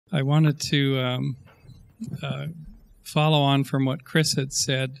I wanted to follow on from what Chris had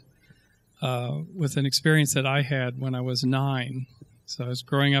said with an experience that I had when I was 9. So I was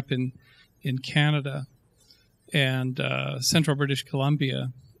growing up in Canada and central British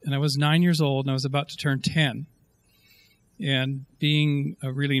Columbia, and I was 9 years old, and I was about to turn 10. And being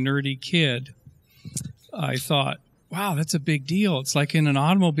a really nerdy kid, I thought, wow, that's a big deal. It's like in an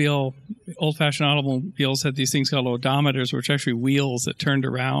automobile, old-fashioned automobiles had these things called odometers, which are actually wheels that turned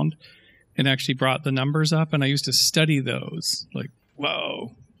around and actually brought the numbers up. And I used to study those, like,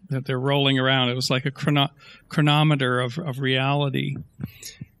 whoa, that they're rolling around. It was like a chronometer of reality.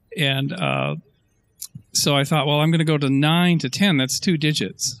 And so I thought, well, I'm going to go to 9 to 10. That's 2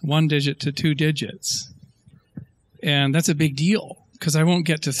 digits, 1 digit to 2 digits. And that's a big deal because I won't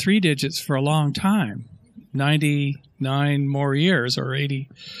get to 3 digits for a long time. 99 more years or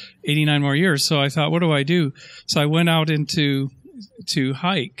 89 more years. So I thought, what do I do? So I went out to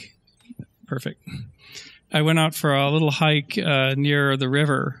hike. Perfect. I went out for a little hike near the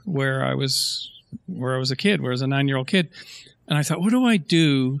river where I was a kid, where I was a 9-year-old kid. And I thought, what do I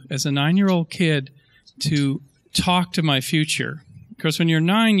do as a 9-year-old kid to talk to my future? Because when you're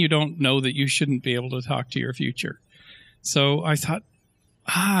 9, you don't know that you shouldn't be able to talk to your future. So I thought,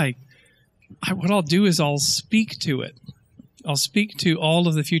 what I'll do is I'll speak to it. I'll speak to all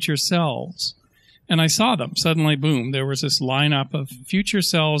of the future selves. And I saw them. Suddenly, boom, there was this lineup of future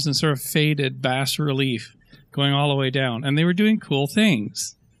selves in sort of faded bas relief going all the way down. And they were doing cool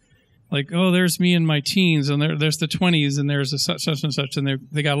things. Like, oh, there's me in my teens, and there's the 20s, and there's a such and such, and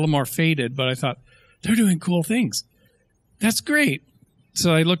they got a little more faded. But I thought, they're doing cool things. That's great.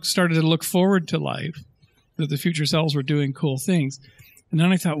 So I started to look forward to life, that the future selves were doing cool things. And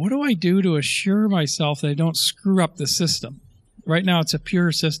then I thought, what do I do to assure myself that I don't screw up the system? Right now, it's a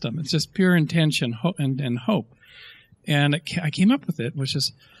pure system. It's just pure intention and hope. And I came up with it, which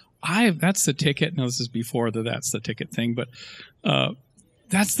is, that's the ticket. No, this is before that's the ticket thing, but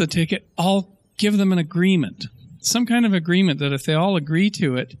that's the ticket. I'll give them an agreement, some kind of agreement that if they all agree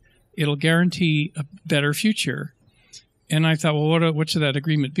to it, it'll guarantee a better future. And I thought, well, what should that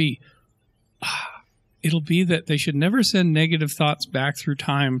agreement be? It'll be that they should never send negative thoughts back through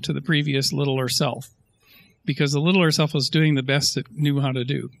time to the previous littler self, because the littler self was doing the best it knew how to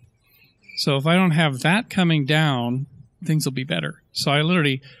do. So if I don't have that coming down, things will be better. So I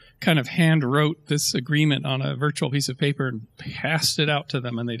literally kind of hand wrote this agreement on a virtual piece of paper and passed it out to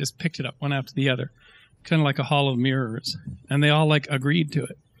them, and they just picked it up one after the other, kind of like a hall of mirrors. And they all agreed to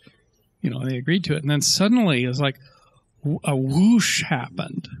it. They agreed to it. And then suddenly it was like a whoosh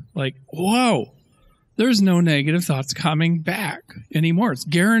happened. Like, whoa. There's no negative thoughts coming back anymore. It's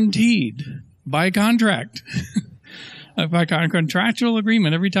guaranteed by contract, by contractual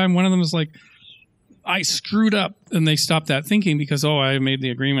agreement. Every time one of them is like, I screwed up, and they stop that thinking because, I made the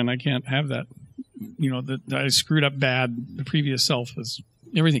agreement. I can't have that. That I screwed up bad. The previous self is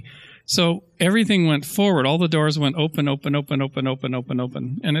everything. So everything went forward. All the doors went open, open, open, open, open, open,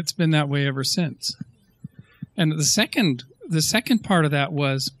 open. And it's been that way ever since. And the second part of that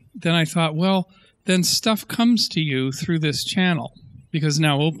was, then I thought, well, then stuff comes to you through this channel because it's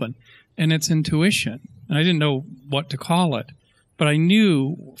now open, and it's intuition. And I didn't know what to call it, but I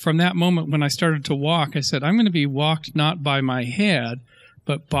knew from that moment when I started to walk, I said, I'm going to be walked not by my head,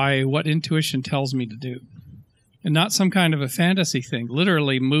 but by what intuition tells me to do. And not some kind of a fantasy thing,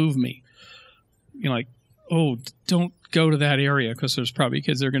 literally move me. Like, oh, don't go to that area because there's probably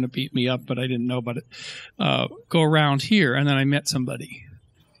kids that are going to beat me up, but I didn't know about it. Go around here. And then I met somebody.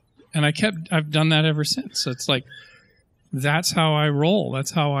 And I've done that ever since. So it's like, that's how I roll.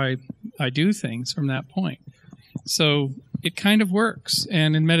 That's how I do things from that point. So it kind of works.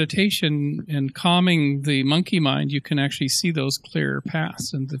 And in meditation and calming the monkey mind, you can actually see those clear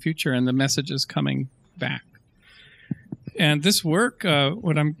paths into the future and the messages coming back. And this work,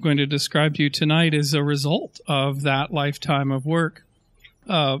 what I'm going to describe to you tonight, is a result of that lifetime of work.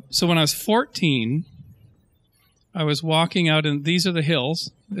 So when I was 14, I was walking out, and these are the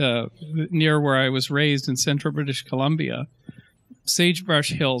hills near where I was raised in central British Columbia.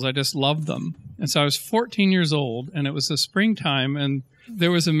 Sagebrush hills, I just loved them. And so I was 14 years old, and it was the springtime, and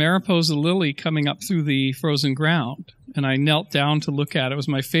there was a Mariposa lily coming up through the frozen ground. And I knelt down to look at it. It was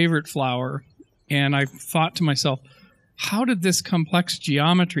my favorite flower. And I thought to myself, how did this complex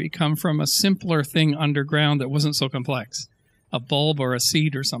geometry come from a simpler thing underground that wasn't so complex? A bulb or a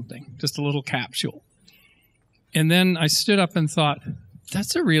seed or something, just a little capsule. And then I stood up and thought,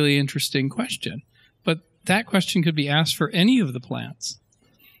 that's a really interesting question. But that question could be asked for any of the plants.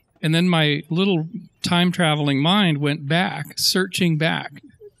 And then my little time-traveling mind went back, searching back,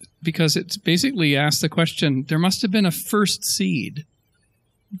 because it's basically asked the question, there must have been a first seed.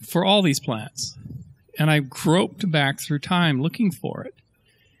 for all these plants. And I groped back through time looking for it.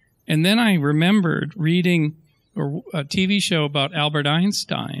 And then I remembered reading a TV show about Albert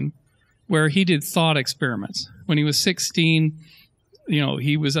Einstein where he did thought experiments. When he was 16,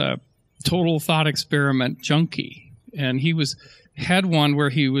 he was a total thought experiment junkie. And he had one where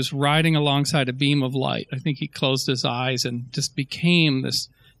he was riding alongside a beam of light. I think he closed his eyes and just became this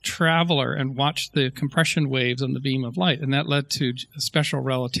traveler and watched the compression waves on the beam of light. And that led to special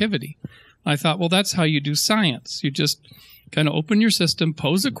relativity. I thought, well, that's how you do science. You just kind of open your system,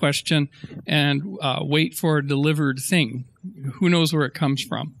 pose a question, and wait for a delivered thing. Who knows where it comes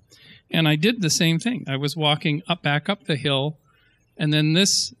from? And I did the same thing. I was walking back up the hill, and then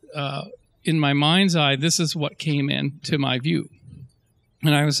this, in my mind's eye, this is what came into my view.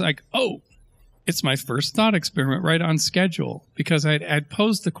 And I was like, oh, it's my first thought experiment right on schedule, because I'd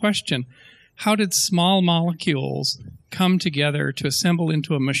posed the question, how did small molecules come together to assemble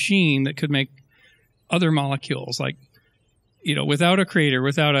into a machine that could make other molecules, like, without a creator,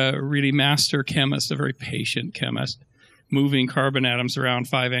 without a really master chemist, a very patient chemist, moving carbon atoms around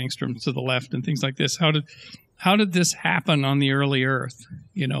 5 angstroms to the left and things like this? How did this happen on the early Earth?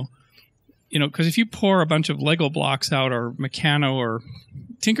 Because if you pour a bunch of Lego blocks out, or Meccano or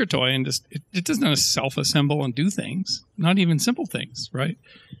Tinkertoy, and just it doesn't self-assemble and do things, not even simple things, right?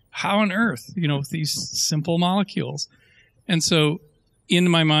 How on earth, with these simple molecules? And so in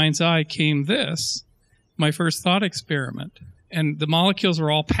my mind's eye came this, my first thought experiment. And the molecules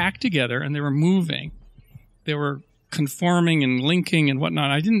were all packed together, and they were moving. They were conforming and linking and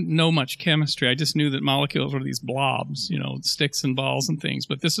whatnot. I didn't know much chemistry. I just knew that molecules were these blobs, sticks and balls and things.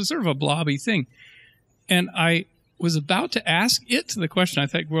 But this is sort of a blobby thing. And I was about to ask it the question. I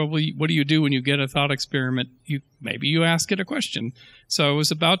thought, well, what do you do when you get a thought experiment? Maybe you ask it a question. So I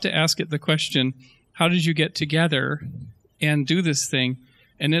was about to ask it the question, how did you get together and do this thing?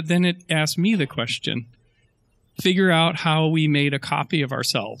 And then it asked me the question, figure out how we made a copy of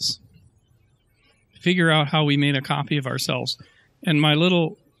ourselves. Figure out how we made a copy of ourselves. And my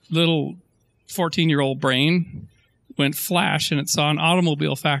little 14-year-old brain went flash, and it saw an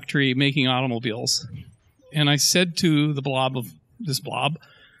automobile factory making automobiles. And I said to the blob,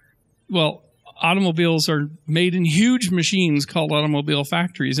 well, automobiles are made in huge machines called automobile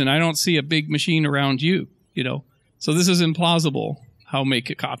factories, and I don't see a big machine around you, So this is implausible. How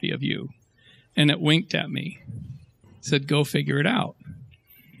make a copy of you? And it winked at me. It said, go figure it out.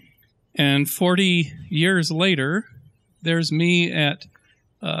 And 40 years later, there's me at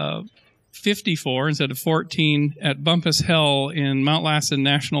 54 instead of 14 at Bumpus Hill in Mount Lassen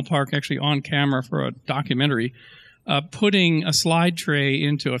National Park, actually on camera for a documentary, putting a slide tray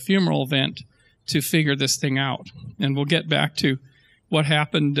into a fumarole vent to figure this thing out. And we'll get back to what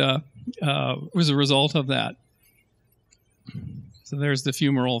happened as a result of that. So there's the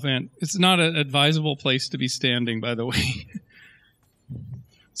fumarole vent. It's not an advisable place to be standing, by the way.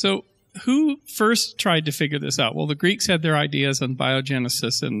 So who first tried to figure this out? Well, the Greeks had their ideas on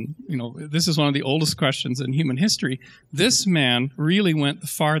biogenesis, and this is one of the oldest questions in human history. This man really went the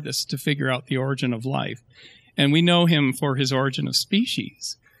farthest to figure out the origin of life, and we know him for his Origin of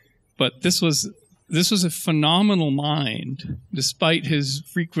Species. But this was a phenomenal mind, despite his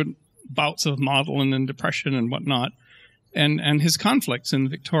frequent bouts of maudlin and depression and whatnot, and his conflicts in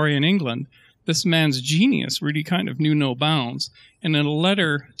Victorian England. This man's genius really kind of knew no bounds. And in a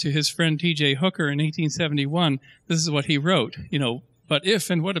letter to his friend T.J. Hooker in 1871, this is what he wrote, but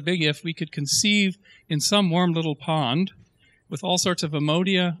if, and what a big if, we could conceive in some warm little pond with all sorts of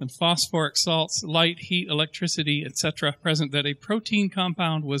ammonia and phosphoric salts, light, heat, electricity, etc., present, that a protein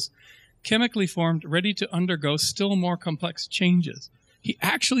compound was chemically formed, ready to undergo still more complex changes. He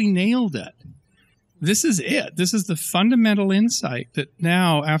actually nailed it. This is it. This is the fundamental insight that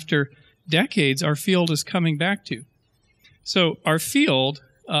now, after decades, our field is coming back to. So our field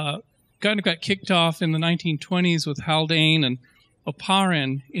kind of got kicked off in the 1920s with Haldane and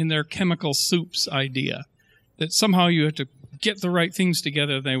Oparin in their chemical soups idea, that somehow you have to get the right things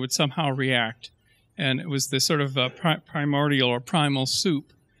together, they would somehow react. And it was this sort of primordial or primal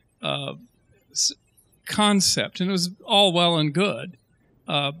soup concept, and it was all well and good.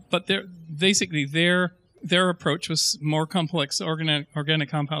 But their approach was more complex. Organic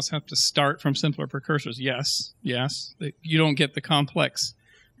compounds have to start from simpler precursors. Yes. You don't get the complex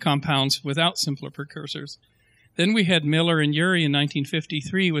compounds without simpler precursors. Then we had Miller and Urey in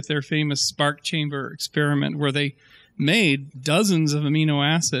 1953 with their famous spark chamber experiment, where they made dozens of amino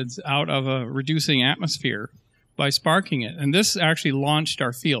acids out of a reducing atmosphere by sparking it. And this actually launched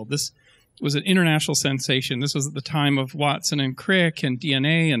our field. This was an international sensation. This was at the time of Watson and Crick and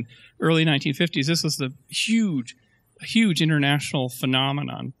DNA, and early 1950s. This was the huge huge international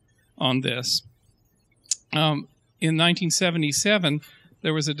phenomenon on this. In 1977,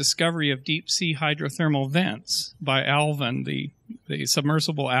 there was a discovery of deep-sea hydrothermal vents by Alvin, the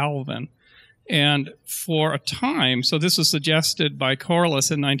submersible Alvin. And for a time, so this was suggested by Corliss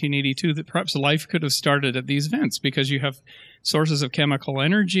in 1982, that perhaps life could have started at these vents because you have sources of chemical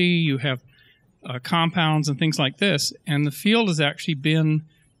energy, you have compounds and things like this. And the field has actually been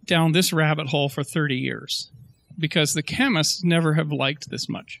down this rabbit hole for 30 years because the chemists never have liked this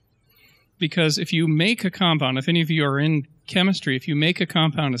much. Because if you make a compound, if any of you are in chemistry, if you make a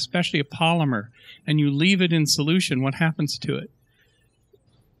compound, especially a polymer, and you leave it in solution, what happens to it?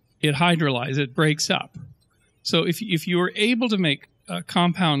 It hydrolyzes, it breaks up. So if you are able to make a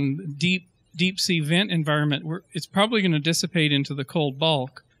compound deep sea vent environment, it's probably going to dissipate into the cold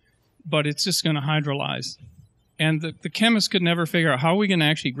bulk, but it's just going to hydrolyze. And the chemists could never figure out how are we going to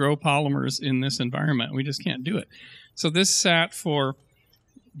actually grow polymers in this environment. We just can't do it. So this sat for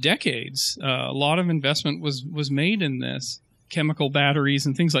decades. A lot of investment was made in this, chemical batteries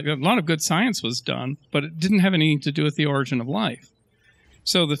and things like that. A lot of good science was done, but it didn't have anything to do with the origin of life.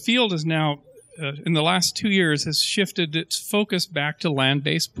 So the field is now, in the last 2 years, has shifted its focus back to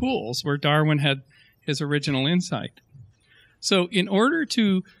land-based pools, where Darwin had his original insight. So in order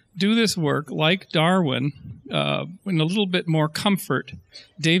to do this work, like Darwin, in a little bit more comfort,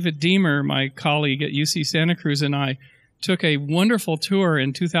 David Deemer, my colleague at UC Santa Cruz, and I took a wonderful tour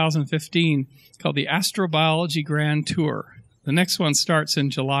in 2015 called the Astrobiology Grand Tour. The next one starts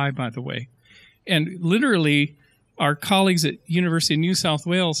in July, by the way. And literally, our colleagues at University of New South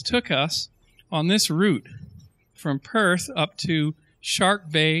Wales took us on this route from Perth up to Shark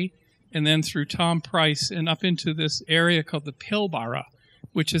Bay and then through Tom Price and up into this area called the Pilbara,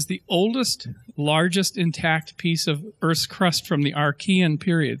 which is the oldest, largest intact piece of Earth's crust from the Archean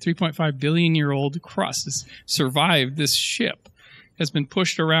period. 3.5 billion year old crust has survived. This ship has been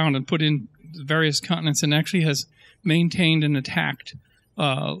pushed around and put in various continents and actually has maintained an intact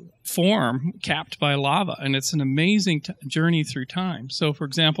form capped by lava. And it's an amazing journey through time. So, for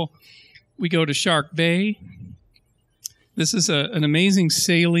example, we go to Shark Bay. This is an amazing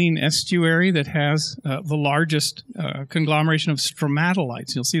saline estuary that has the largest conglomeration of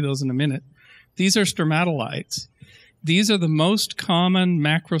stromatolites. You'll see those in a minute. These are stromatolites. These are the most common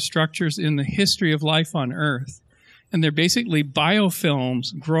macrostructures in the history of life on Earth. And they're basically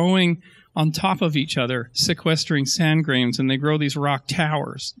biofilms growing on top of each other, sequestering sand grains, and they grow these rock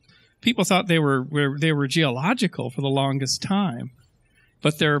towers. People thought they were geological for the longest time,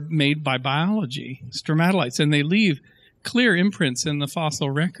 but they're made by biology, stromatolites, and they leave clear imprints in the fossil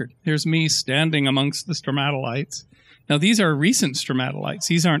record. Here's me standing amongst the stromatolites. Now, these are recent stromatolites.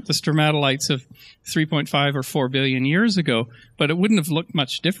 These aren't the stromatolites of 3.5 or 4 billion years ago, but it wouldn't have looked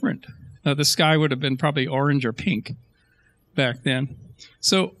much different. The sky would have been probably orange or pink back then.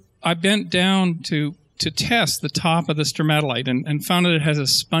 So I bent down to test the top of the stromatolite and found that it has a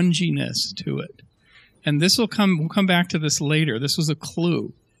sponginess to it. And this we'll come back to this later. This was a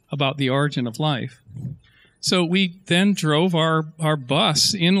clue about the origin of life. So we then drove our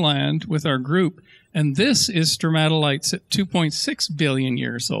bus inland with our group, and this is stromatolites at 2.6 billion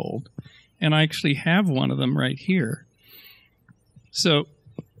years old. And I actually have one of them right here. So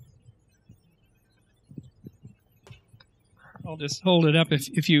I'll just hold it up.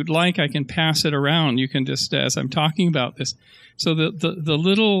 If you'd like, I can pass it around. You can just, as I'm talking about this. So the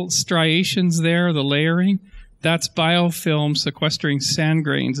little striations there, the layering, that's biofilm sequestering sand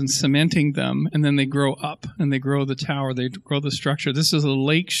grains and cementing them, and then they grow up, and they grow the tower, they grow the structure. This is a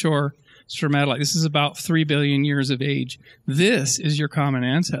lakeshore stromatolite. This is about 3 billion years of age. This is your common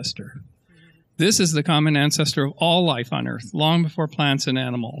ancestor. This is the common ancestor of all life on Earth, long before plants and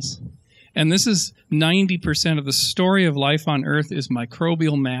animals. And this is 90% of the story of life on Earth is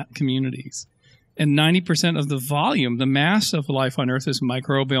microbial mat communities. And 90% of the volume, the mass of life on Earth is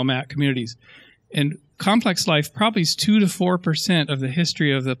microbial mat communities. And complex life probably is 2 to 4% of the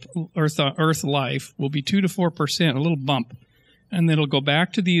history of the Earth life will be 2 to 4%, a little bump. And then it'll go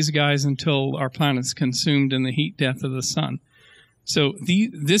back to these guys until our planet's consumed in the heat death of the sun. So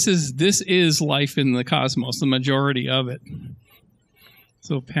this is life in the cosmos, the majority of it.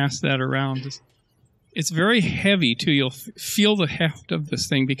 So pass that around. It's very heavy, too. You'll feel the heft of this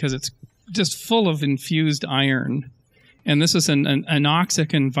thing because it's just full of infused iron. And this is an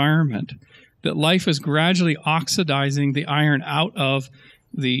anoxic environment that life is gradually oxidizing the iron out of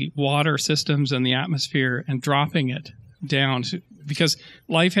the water systems and the atmosphere and dropping it down. Because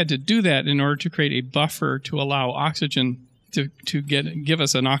life had to do that in order to create a buffer to allow oxygen to give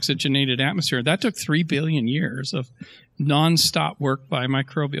us an oxygenated atmosphere. That took 3 billion years of nonstop work by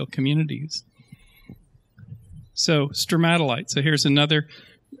microbial communities. So stromatolites. So here's another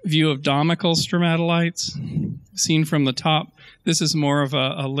view of domical stromatolites seen from the top. This is more of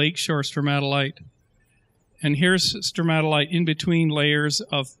a lakeshore stromatolite. And here's stromatolite in between layers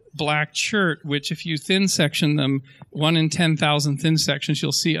of black chert, which if you thin section them, 1 in 10,000 thin sections,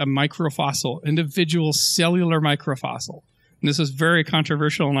 you'll see a microfossil, individual cellular microfossil. And this is very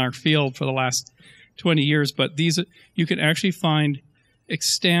controversial in our field for the last 20 years, but these you can actually find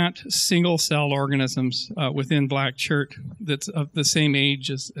extant single-cell organisms within black chert that's of the same age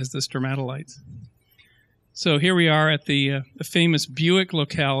as the stromatolites. So here we are at the famous Buick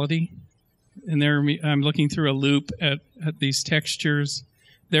locality, and there I'm looking through a loop at these textures.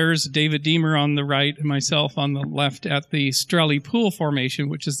 There's David Deemer on the right and myself on the left at the Strelly Pool Formation,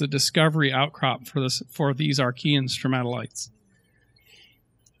 which is the discovery outcrop for these Archean stromatolites.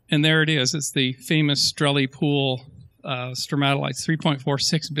 And there it is. It's the famous Strelly Pool stromatolites,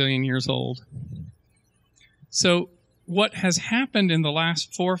 3.46 billion years old. So what has happened in the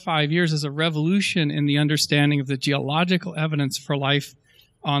last 4 or 5 years is a revolution in the understanding of the geological evidence for life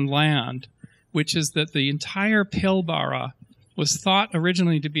on land, which is that the entire Pilbara was thought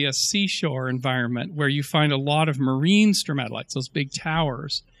originally to be a seashore environment where you find a lot of marine stromatolites, those big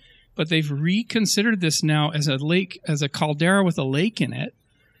towers. But they've reconsidered this now as a lake, as a caldera with a lake in it,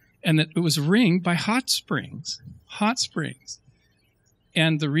 and that it was ringed by hot springs. Hot springs.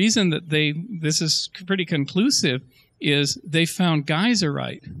 And the reason that this is pretty conclusive is they found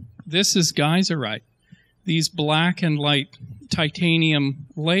geyserite. This is geyserite. These black and light titanium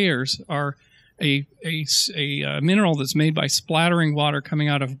layers are a mineral that's made by splattering water coming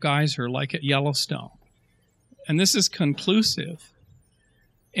out of geyser, like at Yellowstone. And this is conclusive.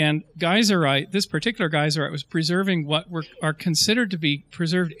 And geyserite, this particular geyserite, was preserving what are considered to be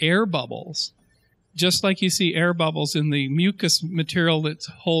preserved air bubbles. Just like you see air bubbles in the mucus material that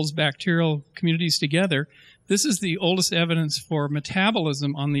holds bacterial communities together, this is the oldest evidence for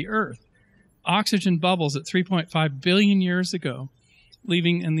metabolism on the Earth. Oxygen bubbles at 3.5 billion years ago,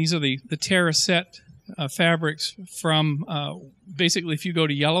 leaving, and these are the terracet fabrics from, basically if you go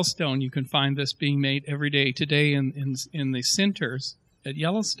to Yellowstone, you can find this being made every day today in the sinters at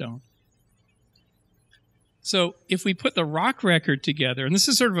Yellowstone. So if we put the rock record together, and this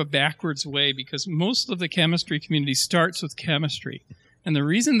is sort of a backwards way because most of the chemistry community starts with chemistry. And the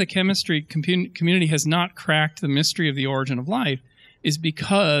reason the chemistry community has not cracked the mystery of the origin of life is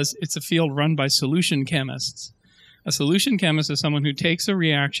because it's a field run by solution chemists. A solution chemist is someone who takes a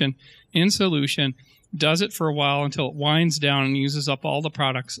reaction in solution, does it for a while until it winds down and uses up all the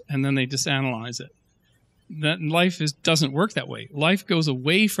products, and then they disanalyze it. That life doesn't work that way. Life goes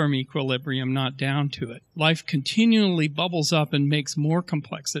away from equilibrium, not down to it. Life continually bubbles up and makes more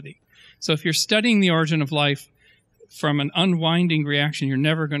complexity. So if you're studying the origin of life from an unwinding reaction, you're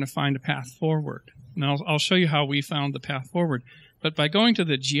never going to find a path forward. And I'll show you how we found the path forward. But by going to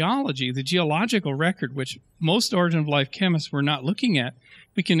the geology, the geological record, which most origin of life chemists were not looking at,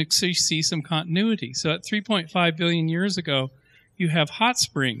 we can actually see some continuity. So at 3.5 billion years ago, you have hot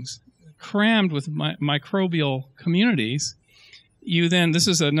springs crammed with microbial communities. This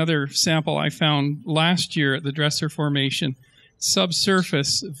is another sample I found last year at the Dresser Formation,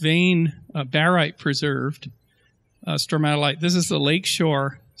 subsurface vein barite preserved stromatolite. This is the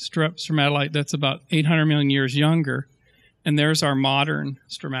lakeshore stromatolite that's about 800 million years younger. And there's our modern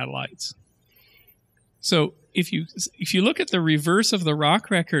stromatolites. So if you look at the reverse of the rock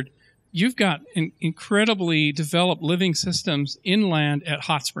record, you've got incredibly developed living systems inland at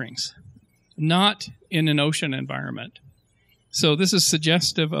hot springs, not in an ocean environment. So this is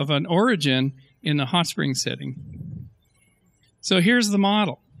suggestive of an origin in the hot spring setting. So here's the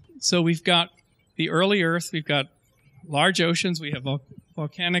model. So we've got the early Earth, we've got large oceans, we have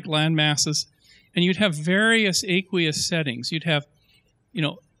volcanic land masses, and you'd have various aqueous settings. You'd have,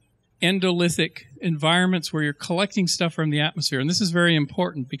 endolithic environments where you're collecting stuff from the atmosphere. And this is very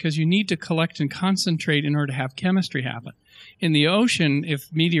important because you need to collect and concentrate in order to have chemistry happen. In the ocean, if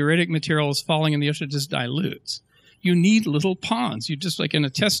meteoritic material is falling in the ocean, it just dilutes. You need little ponds. You just like in a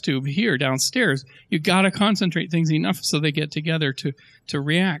test tube here downstairs, you got to concentrate things enough so they get together to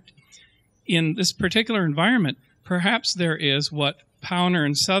react. In this particular environment, perhaps there is what Powner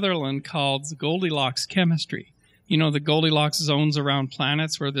and Sutherland called the Goldilocks chemistry. The Goldilocks zones around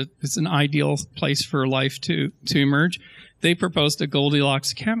planets where it's an ideal place for life to emerge. They proposed a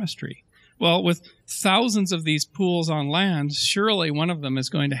Goldilocks chemistry. Well, with thousands of these pools on land, surely one of them is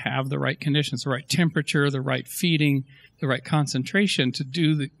going to have the right conditions, the right temperature, the right feeding, the right concentration to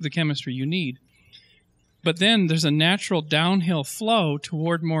do the chemistry you need. But then there's a natural downhill flow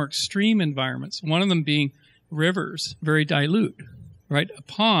toward more extreme environments, one of them being rivers, very dilute. Right? A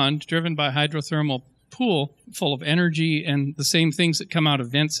pond driven by hydrothermal pool full of energy and the same things that come out of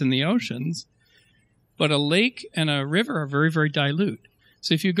vents in the oceans. But a lake and a river are very, very dilute.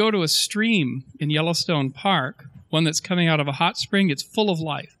 So if you go to a stream in Yellowstone Park, one that's coming out of a hot spring, it's full of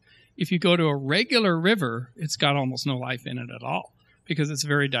life. If you go to a regular river, it's got almost no life in it at all because it's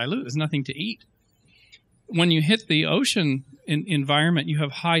very dilute. There's nothing to eat. When you hit the ocean environment, you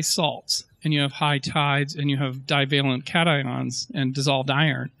have high salts, and you have high tides, and you have divalent cations and dissolved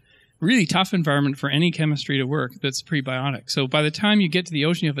iron. Really tough environment for any chemistry to work that's prebiotic. So by the time you get to the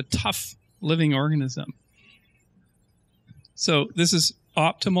ocean, you have a tough living organism. So this is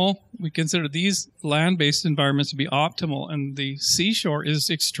optimal. We consider these land-based environments to be optimal, and the seashore is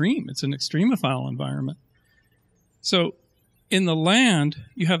extreme. It's an extremophile environment. So in the land,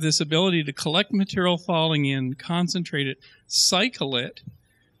 you have this ability to collect material falling in, concentrate it, cycle it,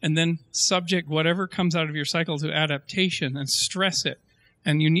 and then subject whatever comes out of your cycle to adaptation and stress it.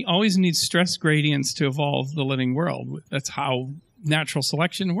 And you always need stress gradients to evolve the living world. That's how natural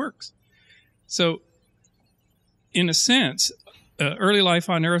selection works. So in a sense, early life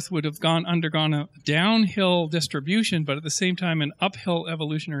on Earth would have undergone a downhill distribution, but at the same time an uphill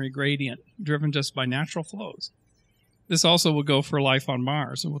evolutionary gradient driven just by natural flows. This also will go for life on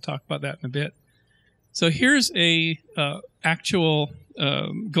Mars, and we'll talk about that in a bit. So here's a actual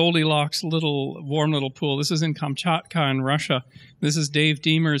Goldilocks warm little pool. This is in Kamchatka in Russia. This is Dave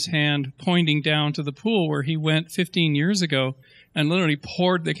Deemer's hand pointing down to the pool where he went 15 years ago and literally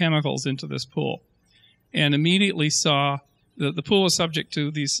poured the chemicals into this pool, and immediately saw that the pool was subject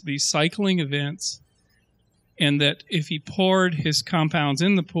to these cycling events, and that if he poured his compounds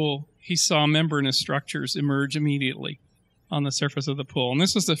in the pool, he saw membranous structures emerge immediately on the surface of the pool. And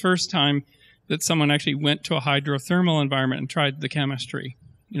this was the first time that someone actually went to a hydrothermal environment and tried the chemistry.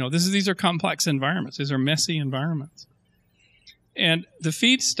 These are complex environments. These are messy environments. And the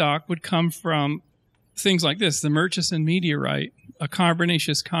feedstock would come from things like this, the Murchison meteorite, a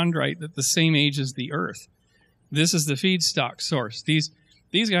carbonaceous chondrite that's the same age as the Earth. This is the feedstock source. These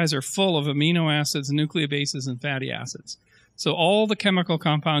guys are full of amino acids, nucleobases, and fatty acids. So all the chemical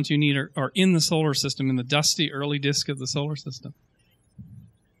compounds you need are in the solar system, in the dusty early disk of the solar system.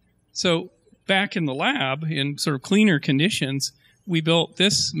 So back in the lab, in sort of cleaner conditions, we built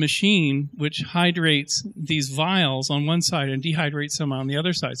this machine which hydrates these vials on one side and dehydrates them on the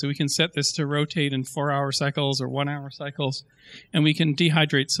other side. So we can set this to rotate in 4-hour cycles or 1-hour cycles, and we can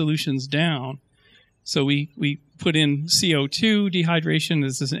dehydrate solutions down. So we put in CO2 dehydration.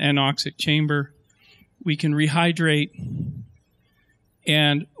 This is an anoxic chamber. We can rehydrate.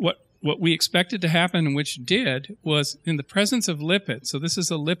 And what we expected to happen, and which did, was in the presence of lipids, so this is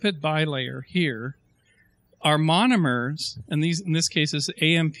a lipid bilayer here, our monomers, and these in this case is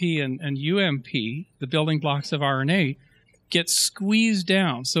AMP and UMP, the building blocks of RNA, get squeezed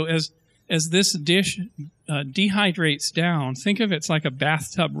down. So as this dish dehydrates down, think of it's like a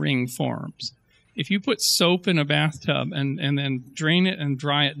bathtub ring forms. If you put soap in a bathtub and then drain it and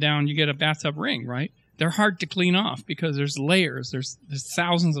dry it down, you get a bathtub ring, right? They're hard to clean off because there's layers. There's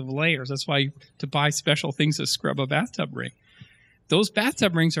thousands of layers. That's why to buy special things to scrub a bathtub ring. Those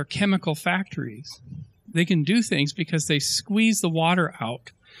bathtub rings are chemical factories. They can do things because they squeeze the water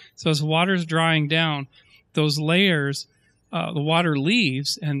out. So as water's drying down, those layers, the water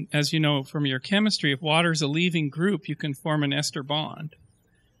leaves. And as you know from your chemistry, if water is a leaving group, you can form an ester bond.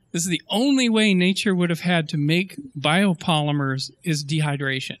 This is the only way nature would have had to make biopolymers is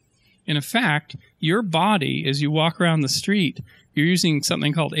dehydration. And in fact, your body, as you walk around the street, you're using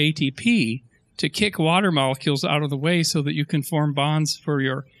something called ATP to kick water molecules out of the way so that you can form bonds for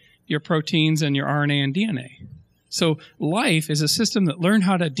your proteins and your RNA and DNA. So life is a system that learned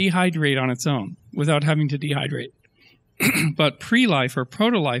how to dehydrate on its own without having to dehydrate. But pre-life or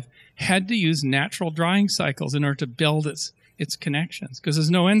proto-life had to use natural drying cycles in order to build its connections, because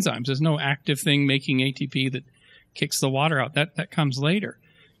there's no enzymes. There's no active thing making ATP that kicks the water out. That comes later.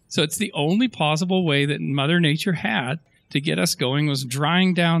 So it's the only plausible way that Mother Nature had to get us going was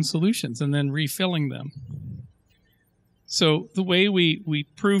drying down solutions and then refilling them. So the way we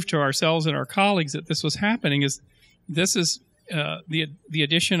prove to ourselves and our colleagues that this was happening is this is the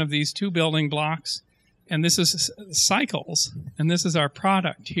addition of these two building blocks, and this is cycles, and this is our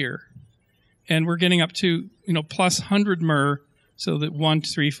product here. And we're getting up to plus 100 mer, so that 1, 2,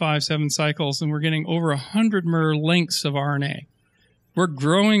 3, 5, 7 cycles, and we're getting over 100 mer lengths of RNA. We're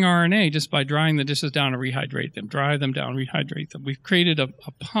growing RNA just by drying the dishes down and rehydrate them, dry them down, rehydrate them. We've created a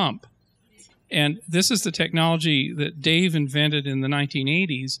pump. And this is the technology that Dave invented in the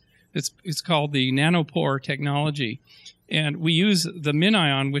 1980s. It's called the nanopore technology. And we use the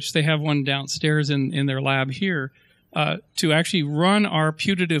MinION, which they have one downstairs in their lab here, to actually run our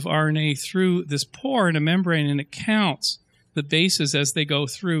putative RNA through this pore in a membrane, and it counts the bases as they go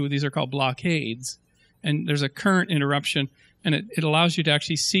through. These are called blockades. And there's a current interruption, and it allows you to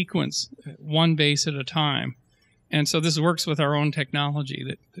actually sequence one base at a time. And so this works with our own technology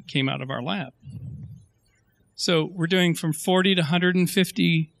that came out of our lab. So we're doing from 40 to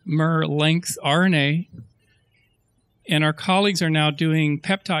 150 mer length RNA, and our colleagues are now doing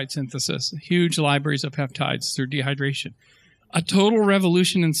peptide synthesis, huge libraries of peptides through dehydration. A total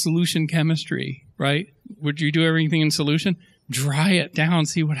revolution in solution chemistry, right? Would you do everything in solution? Dry it down,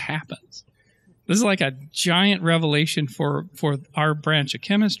 see what happens. This is like a giant revelation for our branch of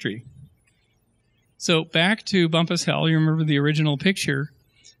chemistry. So back to Bumpass Hell, you remember the original picture.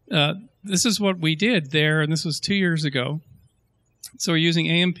 This is what we did there, and this was 2 years ago. So we're using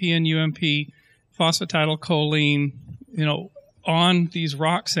AMP and UMP, phosphatidylcholine, on these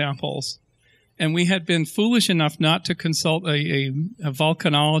rock samples. And we had been foolish enough not to consult a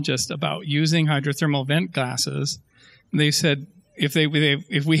volcanologist about using hydrothermal vent gases. They said,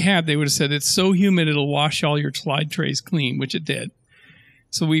 if we had, they would have said, it's so humid it'll wash all your slide trays clean, which it did.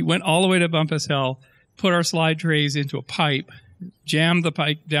 So we went all the way to Bumpass Hell, put our slide trays into a pipe, jammed the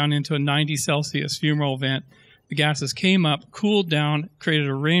pipe down into a 90 Celsius fumarole vent. The gases came up, cooled down, created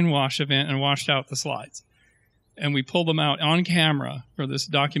a rainwash event, and washed out the slides. And we pulled them out on camera for this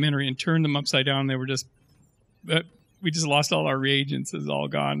documentary and turned them upside down. They were just, we just lost all our reagents. It's all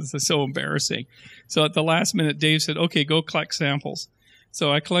gone. This is so embarrassing. So at the last minute, Dave said, okay, go collect samples.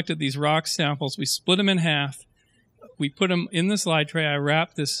 So I collected these rock samples. We split them in half. We put them in the slide tray. I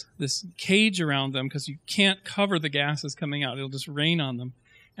wrapped this cage around them because you can't cover the gases coming out. It'll just rain on them.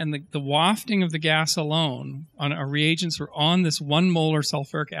 And the wafting of the gas alone on our reagents were on this 1 molar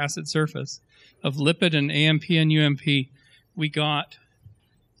sulfuric acid surface of lipid and AMP and UMP. We got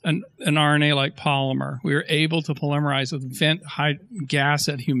an RNA-like polymer. We were able to polymerize with vent gas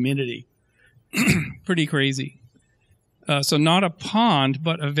at humidity. Pretty crazy. So not a pond,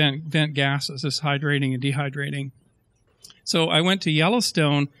 but a vent gases, this hydrating and dehydrating. So I went to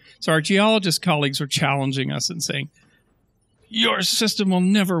Yellowstone. So our geologist colleagues were challenging us and saying, your system will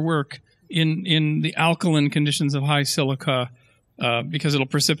never work in the alkaline conditions of high silica because it'll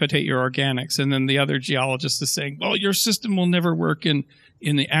precipitate your organics. And then the other geologist is saying, well, your system will never work in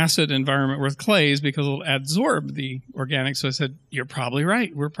the acid environment with clays because it'll absorb the organics. So I said, you're probably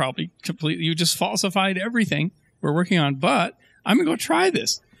right. We're probably completely, you just falsified everything we're working on, but I'm going to go try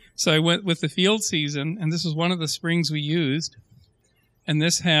this. So I went with the field season, and this is one of the springs we used. And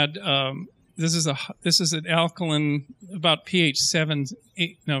this had, this is an alkaline, about pH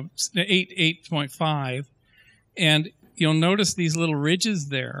 8.5. And you'll notice these little ridges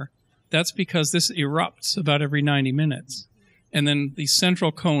there. That's because this erupts about every 90 minutes. And then the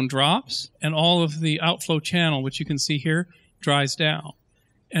central cone drops, and all of the outflow channel, which you can see here, dries down.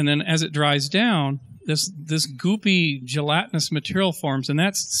 And then as it dries down, this goopy gelatinous material forms, and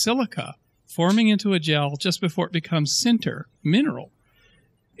that's silica forming into a gel just before it becomes sinter, mineral.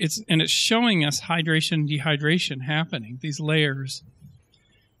 It's showing us hydration, dehydration happening, these layers.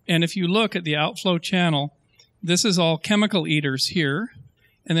 And if you look at the outflow channel, this is all chemical eaters here.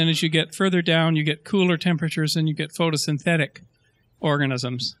 And then as you get further down, you get cooler temperatures and you get photosynthetic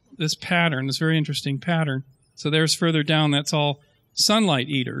organisms. This pattern, this very interesting pattern. So there's further down, that's all sunlight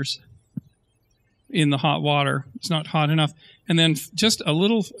eaters in the hot water. It's not hot enough. And then just a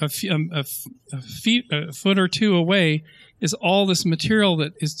foot or two away is all this material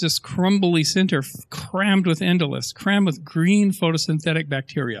that is just crumbly sinter, crammed with endoliths, crammed with green photosynthetic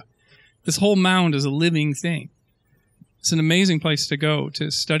bacteria. This whole mound is a living thing. It's an amazing place to go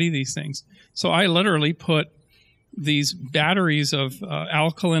to study these things. So I literally put these batteries of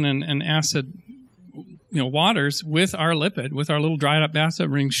alkaline and acid waters with our lipid, with our little dried up acid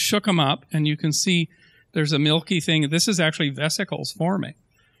rings, shook them up, and you can see there's a milky thing. This is actually vesicles forming.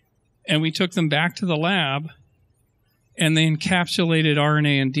 And we took them back to the lab, and they encapsulated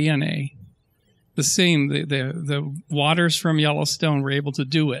RNA and DNA. The same, the waters from Yellowstone were able to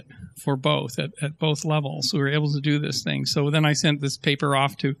do it for both, at both levels. We were able to do this thing. So then I sent this paper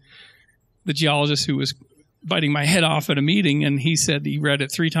off to the geologist who was biting my head off at a meeting, and he said he read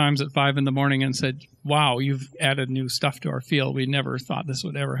it 3 times at 5 in the morning and said, wow, you've added new stuff to our field. We never thought this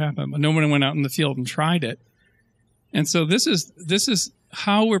would ever happen. But no one went out in the field and tried it. And so this is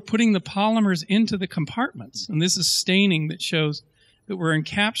how we're putting the polymers into the compartments. And this is staining that shows that we're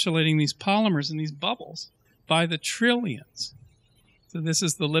encapsulating these polymers in these bubbles by the trillions. So this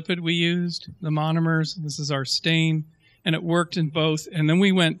is the lipid we used, the monomers. This is our stain. And it worked in both. And then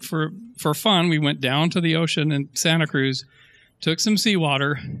we went, for fun, we went down to the ocean in Santa Cruz took some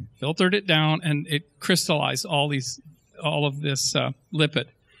seawater, filtered it down, and it crystallized all of this lipid.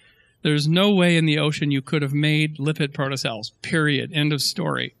 There's no way in the ocean you could have made lipid protocells, period, end of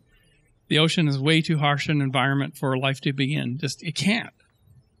story. The ocean is way too harsh an environment for life to begin. It can't.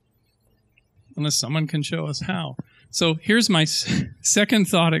 Unless someone can show us how. So here's my second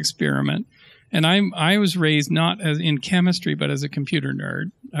thought experiment. And I was raised not as in chemistry, but as a computer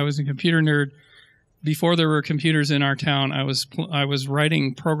nerd. I was a computer nerd before there were computers in our town. I was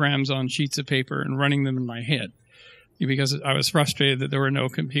writing programs on sheets of paper and running them in my head because I was frustrated that there were no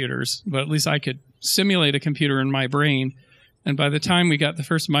computers. But at least I could simulate a computer in my brain. And by the time we got the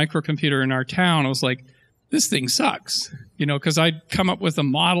first microcomputer in our town, I was like, this thing sucks. Because I'd come up with a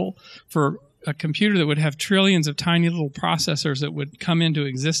model for a computer that would have trillions of tiny little processors that would come into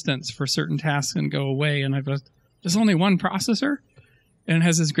existence for certain tasks and go away. And I thought, there's only one processor? And it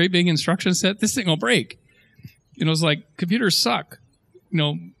has this great big instruction set. This thing will break. It's like, computers suck.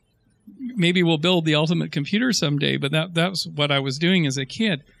 Maybe we'll build the ultimate computer someday, but that's what I was doing as a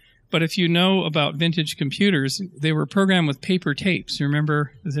kid. But if you know about vintage computers, they were programmed with paper tapes.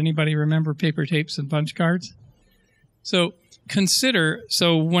 Does anybody remember paper tapes and punch cards? So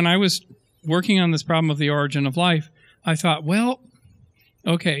when I was working on this problem of the origin of life, I thought, well,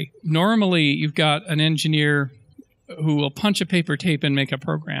 okay, normally you've got an engineer who will punch a paper tape and make a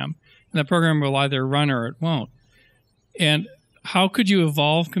program. And that program will either run or it won't. And how could you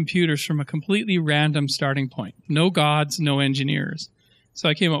evolve computers from a completely random starting point? No gods, no engineers. So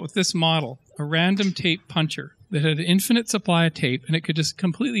I came up with this model, a random tape puncher that had an infinite supply of tape, and it could just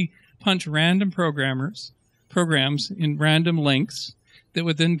completely punch random programs in random lengths that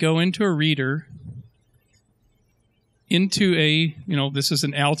would then go into a reader, into this is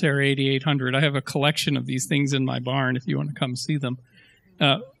an Altair 8800. I have a collection of these things in my barn if you want to come see them.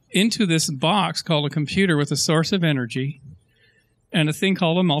 Into this box called a computer with a source of energy and a thing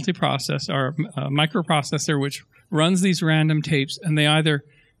called a multiprocessor, or a microprocessor, which runs these random tapes, and they either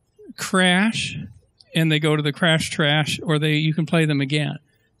crash and they go to the crash trash, or you can play them again.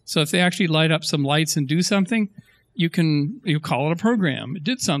 So if they actually light up some lights and do something, you call it a program. It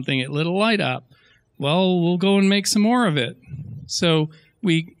did something. It lit a light up. Well, we'll go and make some more of it. So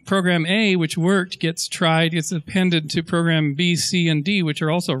program A, which worked, gets appended to program B, C, and D, which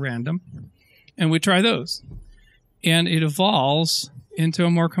are also random. And we try those. And it evolves into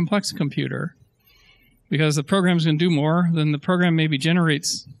a more complex computer because the program's going to do more than the program maybe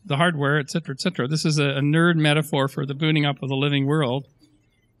generates the hardware, et cetera, et cetera. This is a nerd metaphor for the booting up of the living world.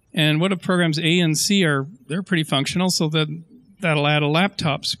 And what if programs A and C they're pretty functional, so that'll add a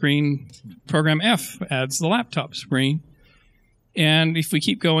laptop screen. Program F adds the laptop screen. And if we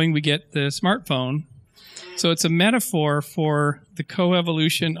keep going, we get the smartphone. So it's a metaphor for the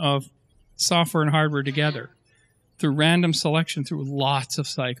coevolution of software and hardware together through random selection, through lots of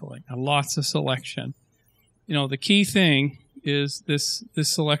cycling and lots of selection. The key thing is this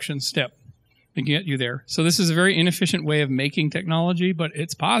selection step. And get you there. So this is a very inefficient way of making technology, but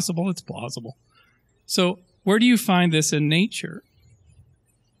it's possible, it's plausible. So where do you find this in nature?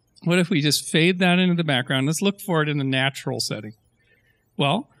 What if we just fade that into the background? Let's look for it in the natural setting.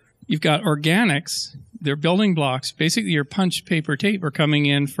 Well, you've got organics, they're building blocks. Basically, your punch paper tape are coming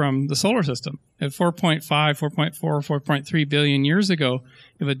in from the solar system. At 4.5, 4.4, 4.3 billion years ago,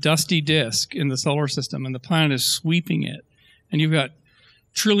 you have a dusty disk in the solar system, and the planet is sweeping it. And you've got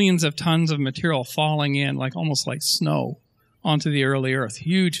trillions of tons of material falling in, almost like snow, onto the early Earth.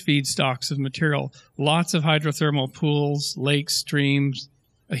 Huge feedstocks of material, lots of hydrothermal pools, lakes, streams,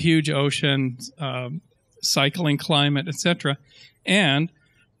 a huge ocean, cycling climate, etc. And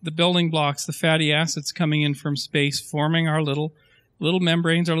the building blocks, the fatty acids coming in from space, forming our little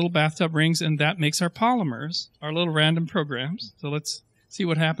membranes, our little bathtub rings, and that makes our polymers, our little random programs. So let's see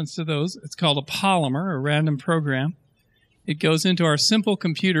what happens to those. It's called a polymer, a random program. It goes into our simple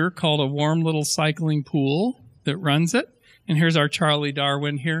computer called a warm little cycling pool that runs it. And here's our Charlie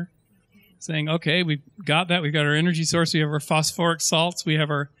Darwin here saying, okay, we've got that. We've got our energy source. We have our phosphoric salts. We have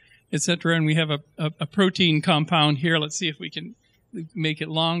our et cetera. And we have a protein compound here. Let's see if we can make it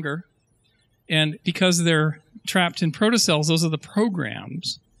longer. And because they're trapped in protocells, those are the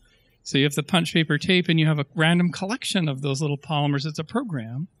programs. So you have the punch paper tape and you have a random collection of those little polymers. It's a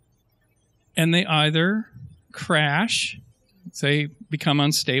program. And they either crash, say, become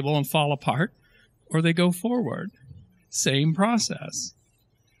unstable and fall apart, or they go forward. Same process.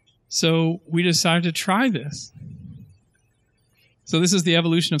 So we decided to try this. So this is the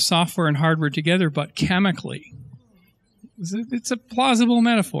evolution of software and hardware together, but chemically. It's a plausible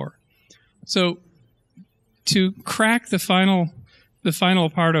metaphor. So to crack the final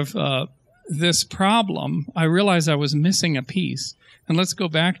part of this problem, I realized I was missing a piece. And let's go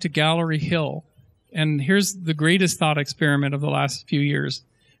back to Gallery Hill. And here's the greatest thought experiment of the last few years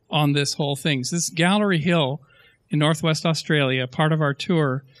on this whole thing. So this Gallery Hill in Northwest Australia, part of our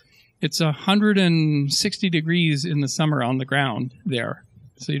tour, it's 160 degrees in the summer on the ground there.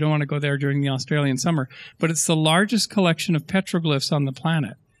 So you don't want to go there during the Australian summer. But it's the largest collection of petroglyphs on the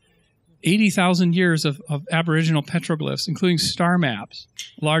planet. 80,000 years of Aboriginal petroglyphs, including star maps,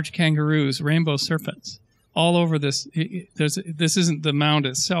 large kangaroos, rainbow serpents, all over this. This isn't the mound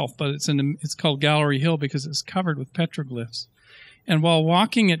itself, but it's called Gallery Hill because it's covered with petroglyphs. And while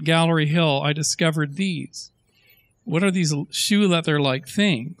walking at Gallery Hill, I discovered these. What are these shoe leather-like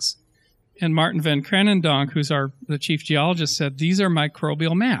things? And Martin van Kranendonk, who's the chief geologist, said, these are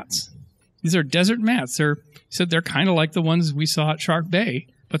microbial mats. These are desert mats. He said they're kind of like the ones we saw at Shark Bay,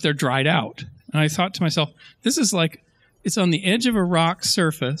 but they're dried out. And I thought to myself, this is like, it's on the edge of a rock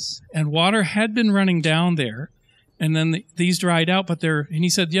surface, and water had been running down there, and then these dried out, and he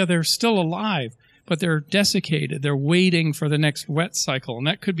said, yeah, they're still alive, but they're desiccated. They're waiting for the next wet cycle, and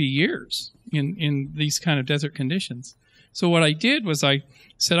that could be years in these kind of desert conditions. So what I did was I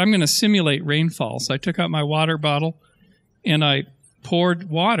said, I'm going to simulate rainfall. So I took out my water bottle, and I poured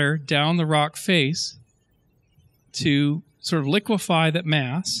water down the rock face to sort of liquefy that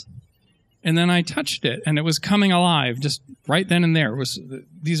mass, and then I touched it, and it was coming alive just right then and there.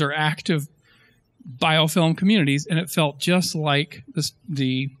 These are active biofilm communities, and it felt just like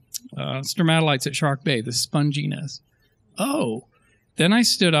the stromatolites at Shark Bay, the sponginess. Oh, then I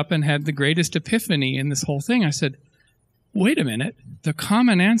stood up and had the greatest epiphany in this whole thing. I said, wait a minute, the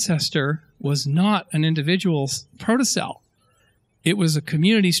common ancestor was not an individual protocell. It was a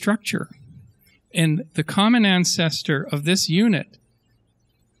community structure. And the common ancestor of this unit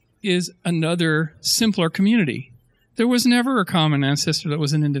is another simpler community. There was never a common ancestor that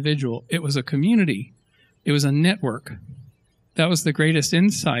was an individual. It was a community. It was a network. That was the greatest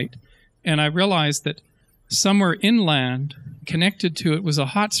insight. And I realized that somewhere inland, connected to it, was a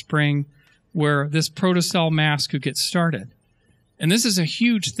hot spring where this protocell mass could get started. And this is a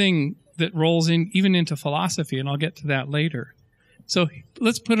huge thing that rolls in even into philosophy, and I'll get to that later. So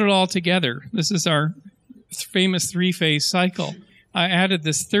let's put it all together. This is our famous three-phase cycle. I added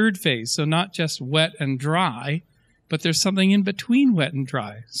this third phase, so not just wet and dry, but there's something in between wet and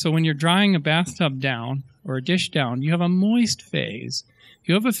dry. So when you're drying a bathtub down or a dish down, you have a moist phase.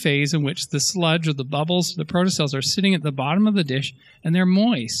 You have a phase in which the sludge or the bubbles, the protocells, are sitting at the bottom of the dish, and they're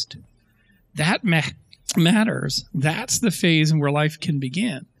moist. That matters. That's the phase where life can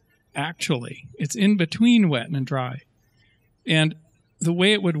begin, actually. It's in between wet and dry. And the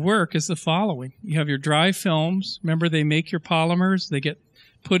way it would work is the following. You have your dry films. Remember, they make your polymers. They get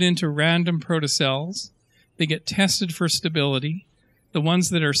put into random protocells. They get tested for stability. The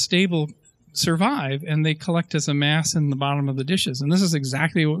ones that are stable survive, and they collect as a mass in the bottom of the dishes. And this is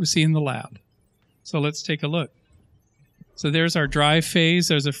exactly what we see in the lab. So let's take a look. So there's our dry phase.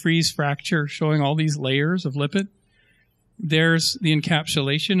 There's a freeze fracture showing all these layers of lipid. There's the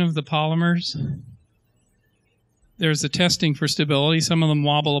encapsulation of the polymers. There's the testing for stability. Some of them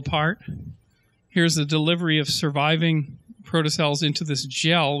wobble apart. Here's the delivery of surviving protocells into this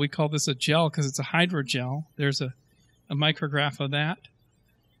gel. We call this a gel because it's a hydrogel. There's a micrograph of that.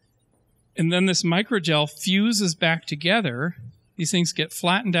 And then this microgel fuses back together. These things get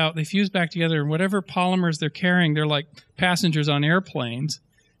flattened out. They fuse back together, and whatever polymers they're carrying, they're like passengers on airplanes.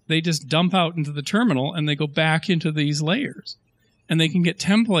 They just dump out into the terminal, and they go back into these layers. And they can get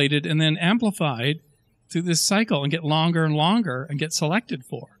templated and then amplified through this cycle and get longer and longer and get selected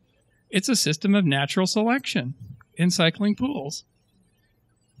for. It's a system of natural selection in cycling pools.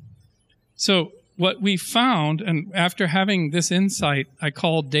 So what we found, and after having this insight, I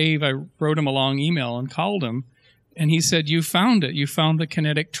called Dave. I wrote him a long email and called him, and he said, you found it. You found the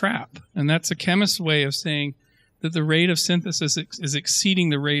kinetic trap. And that's a chemist's way of saying that the rate of synthesis is exceeding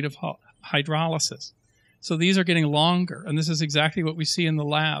the rate of hydrolysis. So these are getting longer, and this is exactly what we see in the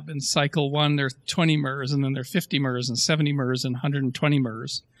lab. In cycle 1, there's 20 mers, and then there are 50 mers, and 70 mers, and 120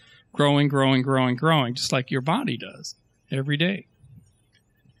 mers. Growing, growing, growing, growing, just like your body does every day.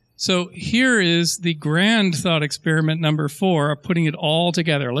 So here is the grand thought experiment number 4 of putting it all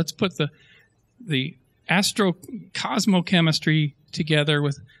together. Let's put the cosmochemistry together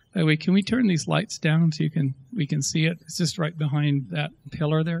with, by the way, can we turn these lights down so we can see it? It's just right behind that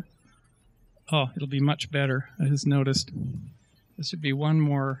pillar there. Oh, it'll be much better. I just noticed. There should be one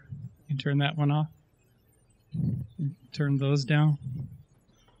more. You can turn that one off. Turn those down.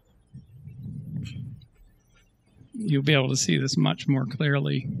 You'll be able to see this much more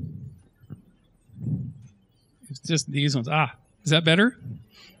clearly. It's just these ones. Ah, is that better?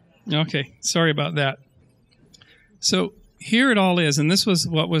 Okay, sorry about that. So here it all is, and this was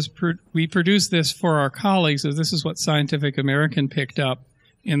what was, we produced this for our colleagues, so this is what Scientific American picked up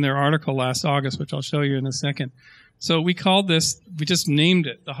in their article last August, which I'll show you in a second. So we called this, we just named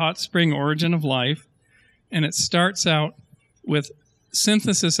it, the hot spring origin of life, and it starts out with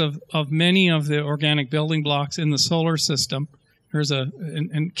synthesis of many of the organic building blocks in the solar system.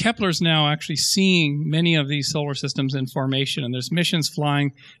 And Kepler's now actually seeing many of these solar systems in formation, and there's missions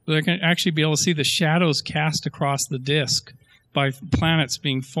flying where they're going to actually be able to see the shadows cast across the disk by planets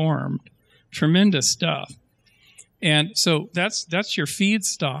being formed. Tremendous stuff. And so that's your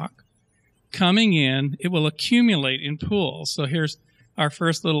feedstock coming in. It will accumulate in pools. So here's our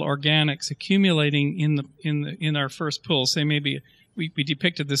first little organics accumulating in our first pool. Say maybe we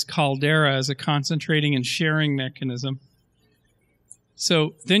depicted this caldera as a concentrating and sharing mechanism.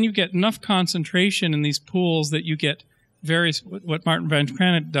 So then you get enough concentration in these pools that you get various, what Martin van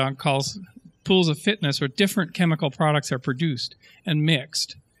Kranendonk calls pools of fitness, where different chemical products are produced and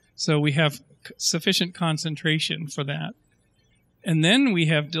mixed. So we have sufficient concentration for that. And then we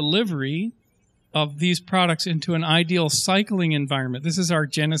have delivery of these products into an ideal cycling environment. This is our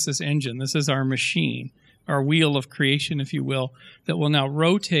Genesis engine. This is our machine, our wheel of creation, if you will, that will now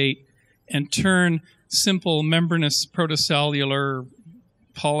rotate and turn simple membranous protocellular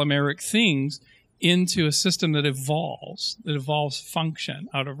polymeric things into a system that evolves function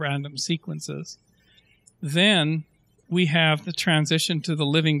out of random sequences. Then we have the transition to the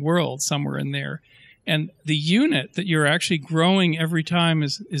living world somewhere in there. And the unit that you're actually growing every time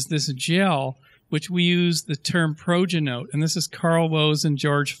is this gel, which we use the term progenote. And this is Carl Woese and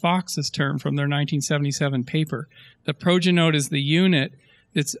George Fox's term from their 1977 paper. The progenote is the unit.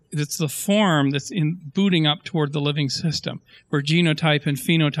 It's the form that's booting up toward the living system, where genotype and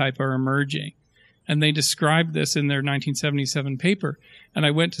phenotype are emerging. And they described this in their 1977 paper. And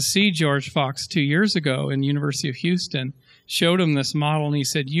I went to see George Fox 2 years ago in University of Houston, showed him this model, and he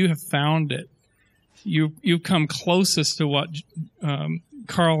said, "You have found it. You've come closest to what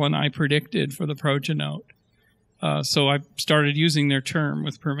Carl and I predicted for the progenote." So I started using their term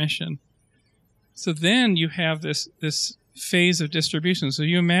with permission. So then you have this phase of distribution. So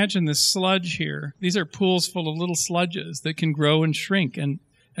you imagine this sludge here. These are pools full of little sludges that can grow and shrink and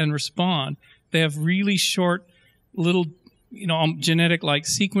respond. They have really short little, genetic-like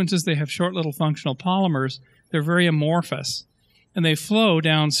sequences. They have short little functional polymers. They're very amorphous. And they flow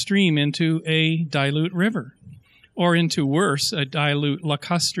downstream into a dilute river, or into worse, a dilute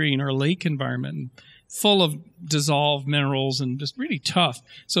lacustrine or lake environment, full of dissolved minerals and just really tough.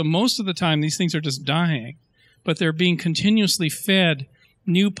 So most of the time, these things are just dying, but they're being continuously fed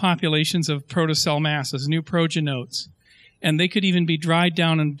new populations of protocell masses, new progenotes. And they could even be dried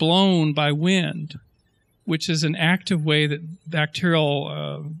down and blown by wind, which is an active way that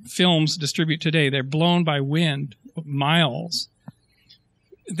bacterial films distribute today. They're blown by wind miles.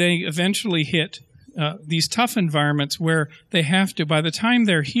 They eventually hit these tough environments where they have to, by the time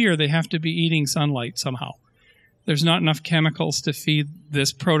they're here, they have to be eating sunlight somehow. There's not enough chemicals to feed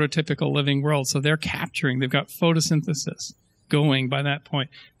this prototypical living world, so they're capturing. They've got photosynthesis going by that point.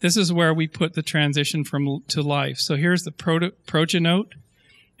 This is where we put the transition to life. So here's the progenote,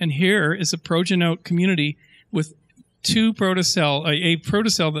 and here is a progenote community with a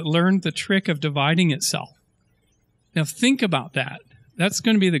protocell that learned the trick of dividing itself. Now think about that. That's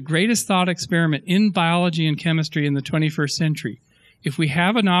going to be the greatest thought experiment in biology and chemistry in the 21st century. If we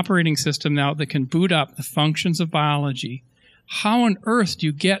have an operating system now that can boot up the functions of biology, how on earth do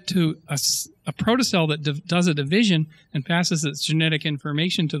you get to a protocell that does a division and passes its genetic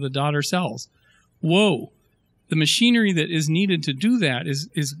information to the daughter cells? Whoa. The machinery that is needed to do that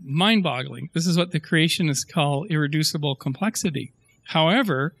is mind-boggling. This is what the creationists call irreducible complexity.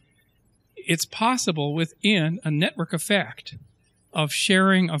 However, it's possible within a network effect of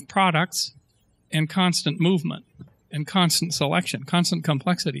sharing of products and constant movement and constant selection, constant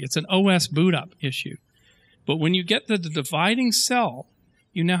complexity. It's an OS boot-up issue. But when you get the dividing cell,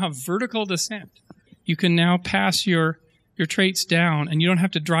 you now have vertical descent. You can now pass your traits down, and you don't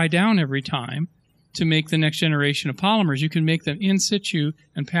have to dry down every time to make the next generation of polymers. You can make them in situ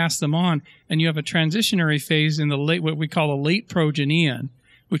and pass them on, and you have a transitionary phase in the late, what we call a late progenian,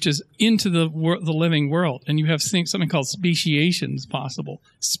 which is into the living world. And you have something called speciation is possible,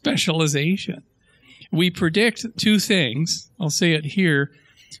 specialization. We predict two things. I'll say it here,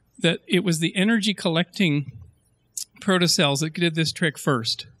 that it was the energy collecting protocells that did this trick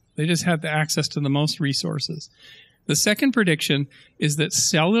first. They just had the access to the most resources. The second prediction is that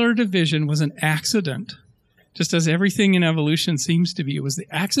cellular division was an accident, just as everything in evolution seems to be. It was the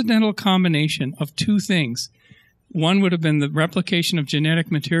accidental combination of two things. One would have been the replication of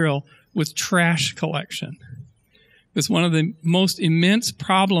genetic material with trash collection. Because one of the most immense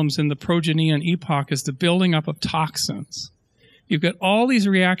problems in the Progenian epoch is the building up of toxins. You've got all these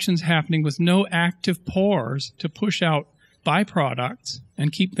reactions happening with no active pores to push out byproducts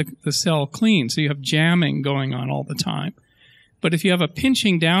and keep the cell clean. So you have jamming going on all the time. But if you have a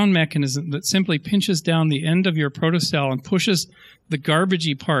pinching down mechanism that simply pinches down the end of your protocell and pushes the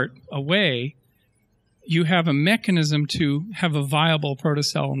garbagey part away, you have a mechanism to have a viable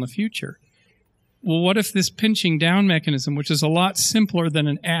protocell in the future. Well, what if this pinching down mechanism, which is a lot simpler than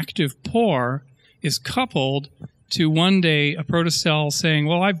an active pore, is coupled to one day a protocell saying,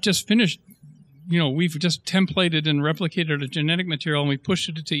 well, I've just finished, we've just templated and replicated a genetic material and we pushed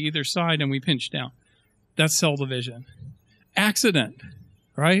it to either side and we pinch down. That's cell division. Accident,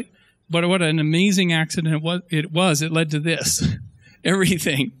 right? But what an amazing accident it was. It led to this.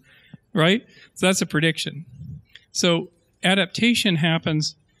 Everything, right? So that's a prediction. So adaptation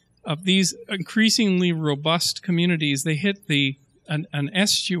happens of these increasingly robust communities. They hit an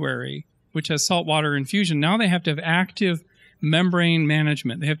estuary, which has saltwater infusion. Now they have to have active membrane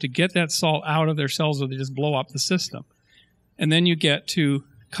management. They have to get that salt out of their cells or they just blow up the system. And then you get to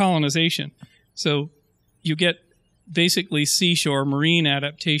colonization. So you get basically seashore marine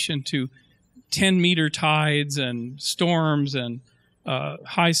adaptation to 10-meter tides and storms and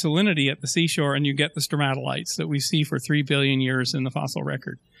high salinity at the seashore, and you get the stromatolites that we see for 3 billion years in the fossil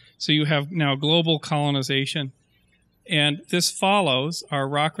record. So you have now global colonization. And this follows our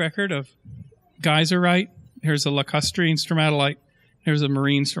rock record of geyserite. Here's a lacustrine stromatolite. Here's a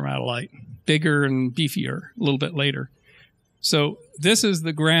marine stromatolite, bigger and beefier a little bit later. So this is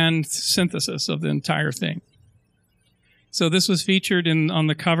the grand synthesis of the entire thing. So this was featured on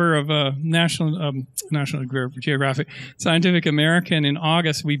the cover of National Geographic Scientific American in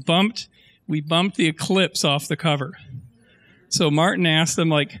August. We bumped the eclipse off the cover. So Martin asked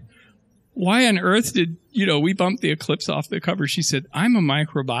them, why on earth did we bump the eclipse off the cover? She said, I'm a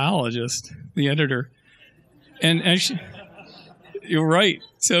microbiologist, the editor, and you're right.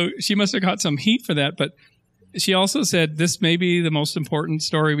 So she must have got some heat for that, but she also said this may be the most important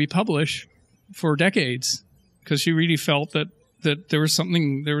story we publish for decades. Because she really felt that there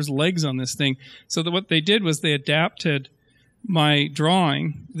was legs on this thing. So what they did was they adapted my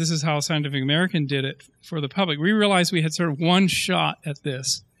drawing. This is how Scientific American did it for the public. We realized we had sort of one shot at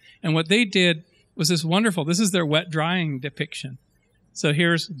this. And what they did was this wonderful, this is their wet drying depiction. So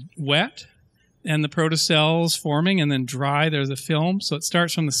here's wet and the protocells forming, and then dry, there's a film. So it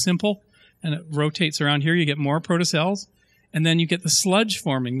starts from the simple and it rotates around here. You get more protocells. And then you get the sludge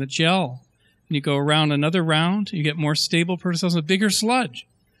forming, the gel. You go around another round, you get more stable protocells with bigger sludge,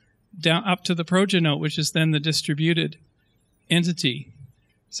 down up to the progenote, which is then the distributed entity.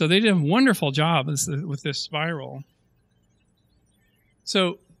 So they did a wonderful job with this spiral.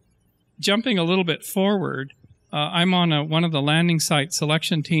 So jumping a little bit forward, I'm on one of the landing site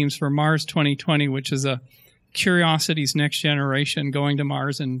selection teams for Mars 2020, which is a Curiosity's next generation going to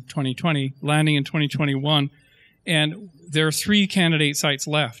Mars in 2020, landing in 2021. And there are 3 candidate sites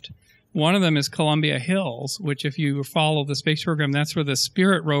left. One of them is Columbia Hills, which if you follow the space program, that's where the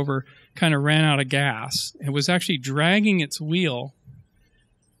Spirit rover kind of ran out of gas. It was actually dragging its wheel.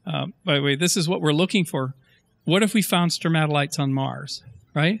 By the way, this is what we're looking for. What if we found stromatolites on Mars,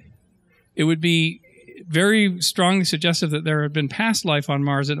 right? It would be very strongly suggestive that there had been past life on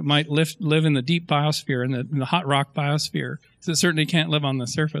Mars and it might live in the deep biosphere, in the hot rock biosphere. So it certainly can't live on the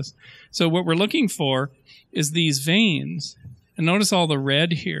surface. So what we're looking for is these veins. And notice all the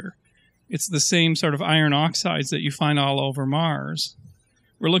red here. It's the same sort of iron oxides that you find all over Mars.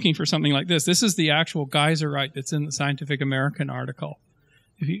 We're looking for something like this. This is the actual geyserite that's in the Scientific American article.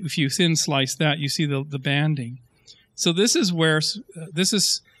 If you thin slice that, you see the banding. So this is where, this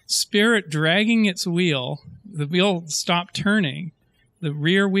is Spirit dragging its wheel. The wheel stopped turning, the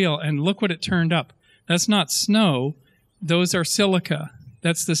rear wheel, and look what it turned up. That's not snow. Those are silica.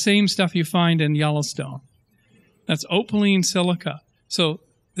 That's the same stuff you find in Yellowstone. That's opaline silica. So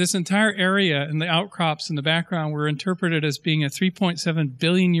this entire area and the outcrops in the background were interpreted as being a 3.7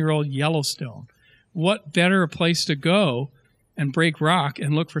 billion-year-old Yellowstone. What better a place to go and break rock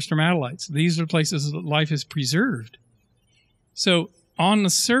and look for stromatolites? These are places that life is preserved. So on the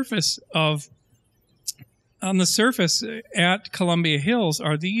surface at Columbia Hills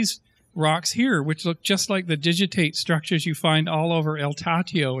are these rocks here, which look just like the digitate structures you find all over El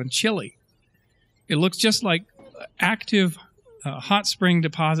Tatio in Chile. It looks just like active hot spring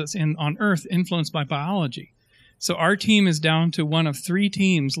deposits on Earth influenced by biology. So our team is down to one of 3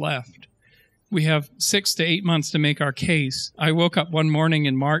 teams left. We have 6 to 8 months to make our case. I woke up one morning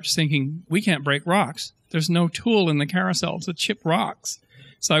in March thinking, we can't break rocks. There's no tool in the carousel to chip rocks.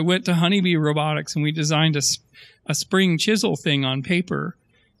 So I went to Honeybee Robotics and we designed a spring chisel thing on paper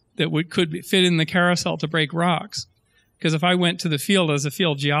that could fit in the carousel to break rocks. Because if I went to the field as a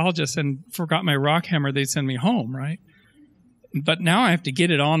field geologist and forgot my rock hammer, they'd send me home, right? But now I have to get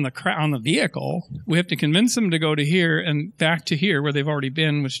it on the vehicle. We have to convince them to go to here and back to here where they've already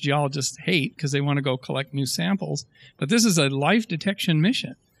been, which geologists hate because they want to go collect new samples. But this is a life detection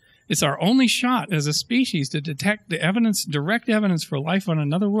mission. It's our only shot as a species to detect the evidence, direct evidence for life on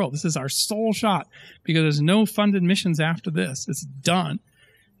another world. This is our sole shot because there's no funded missions after this. It's done.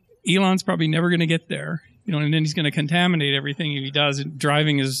 Elon's probably never going to get there, you know, and then he's going to contaminate everything if he does,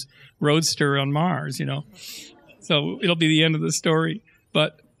 driving his roadster on Mars, you know. So it'll be the end of the story.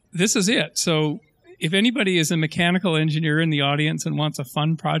 But this is it. So if anybody is a mechanical engineer in the audience and wants a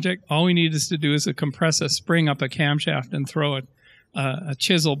fun project, all we need is to do is compress a spring up a camshaft and throw a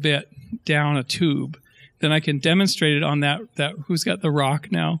chisel bit down a tube. Then I can demonstrate it on that who's got the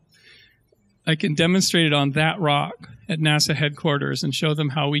rock now? I can demonstrate it on that rock at NASA headquarters and show them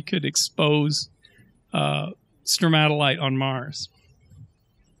how we could expose stromatolite on Mars.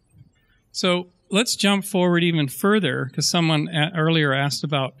 So let's jump forward even further, because someone earlier asked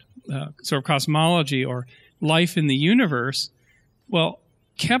about sort of cosmology or life in the universe. Well,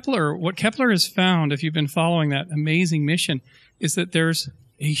 what Kepler has found, if you've been following that amazing mission, is that there's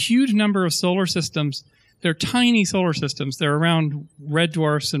a huge number of solar systems. They're tiny solar systems. They're around red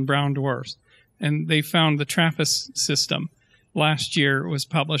dwarfs and brown dwarfs. And they found the TRAPPIST system. Last year was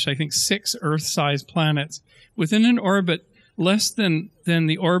published, I think, 6 Earth-sized planets within an orbit less than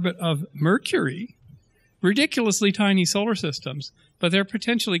the orbit of Mercury. Ridiculously tiny solar systems, but they're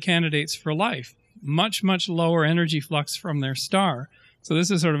potentially candidates for life. Much, much lower energy flux from their star. So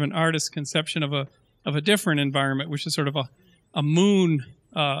this is sort of an artist's conception of a different environment, which is sort of a moon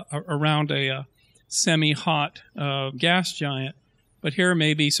around a semi-hot gas giant. But here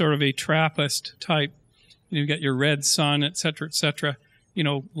may be sort of a TRAPPIST type. You've got your red sun, et cetera, you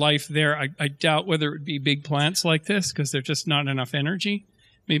know, life there. I doubt whether it would be big plants like this because there's just not enough energy.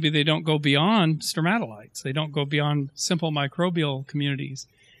 Maybe they don't go beyond stromatolites. They don't go beyond simple microbial communities.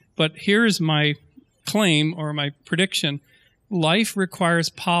 But here's my claim or my prediction. Life requires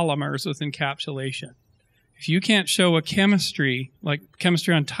polymers with encapsulation. If you can't show a chemistry, like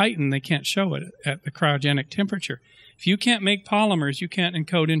chemistry on Titan, they can't show it at the cryogenic temperature. If you can't make polymers, you can't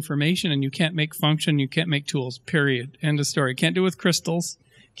encode information, and you can't make function, you can't make tools, period. End of story. Can't do it with crystals,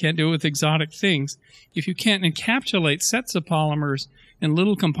 can't do it with exotic things. If you can't encapsulate sets of polymers in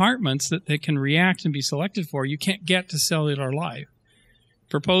little compartments that they can react and be selected for, you can't get to cellular life.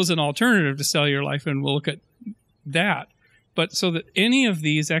 Propose an alternative to cellular life, and we'll look at that. But so that any of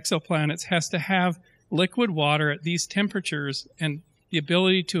these exoplanets has to have liquid water at these temperatures and the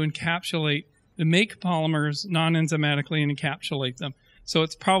ability to encapsulate, to make polymers non-enzymatically and encapsulate them. So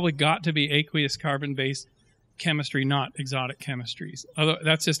it's probably got to be aqueous carbon-based chemistry, not exotic chemistries.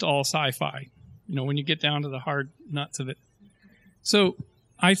 That's just all sci-fi, you know, when you get down to the hard nuts of it. So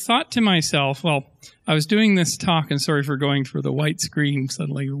I thought to myself, well, I was doing this talk, and sorry for going for the white screen,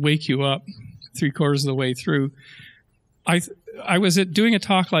 suddenly wake you up 3/4 of the way through. I was doing a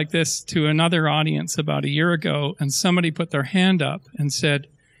talk like this to another audience about a year ago, and somebody put their hand up and said,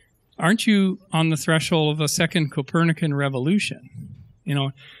 aren't you on the threshold of a second Copernican revolution? You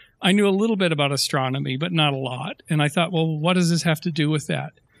know, I knew a little bit about astronomy, but not a lot. And I thought, well, what does this have to do with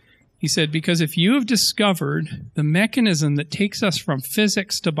that? He said, because if you have discovered the mechanism that takes us from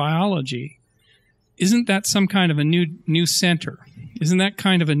physics to biology, isn't that some kind of a new center? Isn't that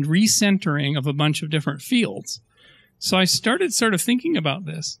kind of a recentering of a bunch of different fields? So I started sort of thinking about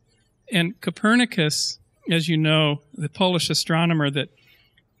this. And Copernicus, as you know, the Polish astronomer that,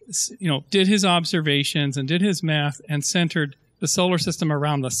 you know, did his observations and did his math and centered the solar system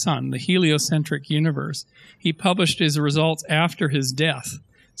around the sun, the heliocentric universe. He published his results after his death,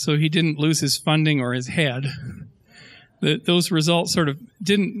 so he didn't lose his funding or his head. Those results sort of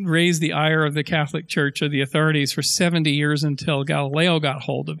didn't raise the ire of the Catholic Church or the authorities for 70 years until Galileo got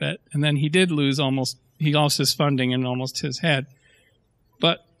hold of it. And then he did lose he lost his funding and almost his head.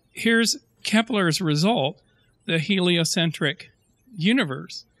 But here's Kepler's result, the heliocentric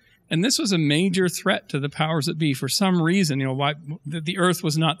universe. And this was a major threat to the powers that be for some reason, you know, why the Earth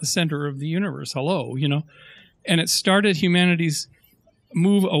was not the center of the universe. Hello, you know. And it started humanity's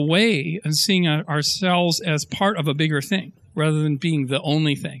move away and seeing ourselves as part of a bigger thing rather than being the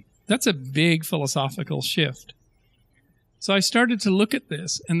only thing. That's a big philosophical shift. So I started to look at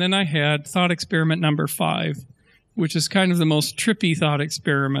this, and then I had thought experiment number 5, which is kind of the most trippy thought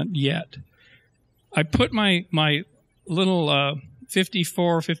experiment yet. I put my little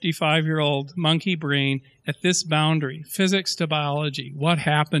 54, 55-year-old monkey brain at this boundary, physics to biology. What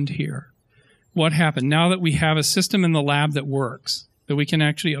happened here? What happened? Now that we have a system in the lab that works, that we can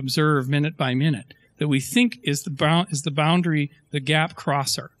actually observe minute by minute, that we think is the boundary, the gap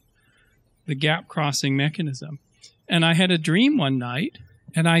crosser, the gap crossing mechanism. And I had a dream one night,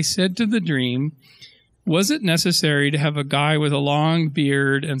 and I said to the dream, was it necessary to have a guy with a long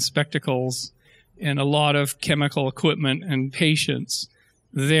beard and spectacles and a lot of chemical equipment and patience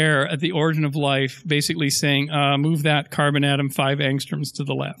there at the origin of life, basically saying, move that carbon atom 5 angstroms to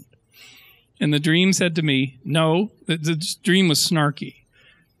the left? And the dream said to me, no. The dream was snarky.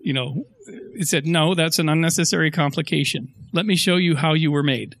 You know, it said, no, that's an unnecessary complication. Let me show you how you were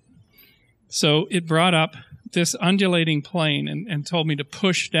made. So it brought up this undulating plane and told me to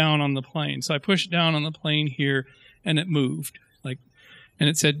push down on the plane. So I pushed down on the plane here, and it moved. And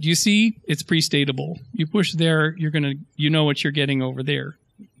it said, you see, it's pre-statable. You push there, you know what you're getting over there.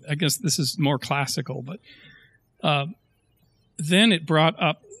 I guess this is more classical, but then it brought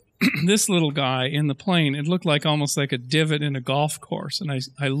up this little guy in the plane. It looked like almost like a divot in a golf course. And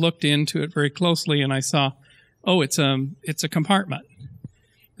I looked into it very closely, and I saw, oh, it's a compartment.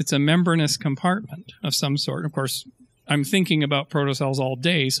 It's a membranous compartment of some sort. Of course, I'm thinking about protocells all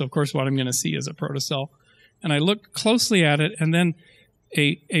day, so of course what I'm going to see is a protocell. And I looked closely at it, and then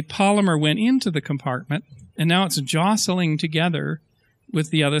a polymer went into the compartment, and now it's jostling together with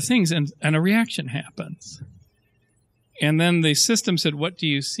the other things, and a reaction happens. And then the system said, what do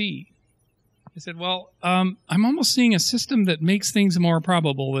you see? I said, well, I'm almost seeing a system that makes things more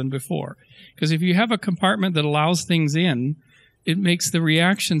probable than before. Because if you have a compartment that allows things in, it makes the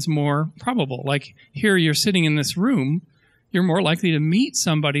reactions more probable. Like here, you're sitting in this room, you're more likely to meet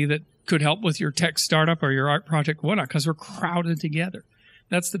somebody that could help with your tech startup or your art project, whatnot, because we're crowded together.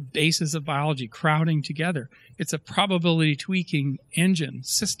 That's the basis of biology, crowding together. It's a probability tweaking engine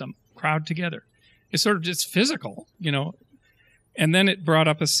system, crowd together. It's sort of just physical, you know. And then it brought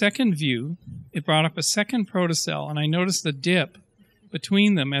up a second view. It brought up a second protocell, and I noticed the dip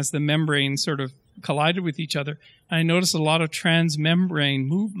between them as the membranes sort of collided with each other. I noticed a lot of transmembrane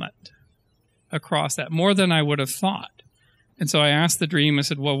movement across that, more than I would have thought. And so I asked the dream, I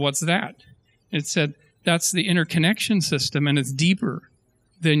said, well, what's that? It said, that's the interconnection system, and it's deeper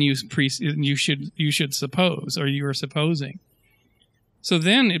than you should suppose, or you were supposing. So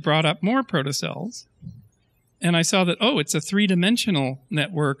then it brought up more protocells, and I saw that, oh, it's a three-dimensional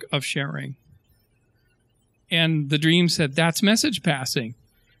network of sharing. And the dream said, that's message passing.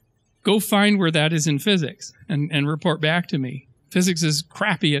 Go find where that is in physics and report back to me. Physics is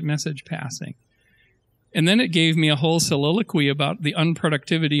crappy at message passing. And then it gave me a whole soliloquy about the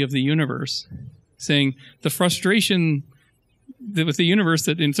unproductivity of the universe, saying the frustration with the universe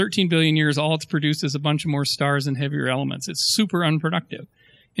that in 13 billion years, all it's produced is a bunch of more stars and heavier elements. It's super unproductive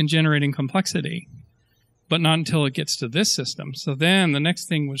in generating complexity, but not until it gets to this system. So then the next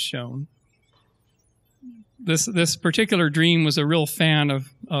thing was shown. This particular dream was a real fan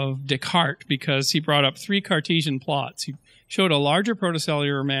of Descartes because he brought up 3 Cartesian plots. He showed a larger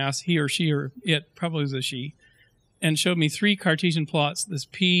protocellular mass, he or she or it, probably was a she, and showed me 3 Cartesian plots, this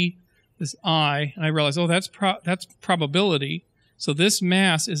P, this I, and I realized, oh, that's probability. So this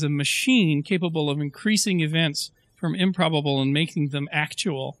mass is a machine capable of increasing events from improbable and making them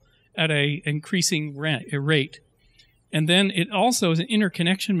actual at a increasing rate. And then it also is an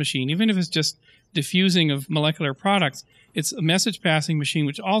interconnection machine, even if it's just diffusing of molecular products. It's a message passing machine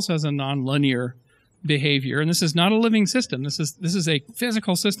which also has a nonlinear behavior. And this is not a living system. This is a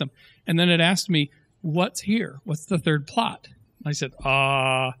physical system. And then it asked me, what's here? What's the third plot? I said,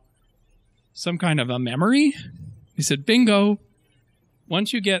 some kind of a memory? He said, bingo.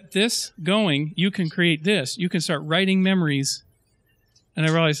 Once you get this going, you can create this. You can start writing memories. And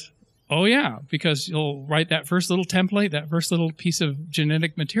I realized, oh yeah, because you'll write that first little template, that first little piece of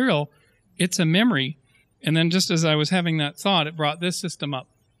genetic material, it's a memory. And then just as I was having that thought, it brought this system up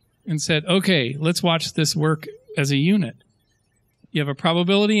and said, okay, let's watch this work as a unit. You have a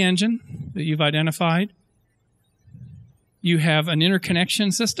probability engine that you've identified. You have an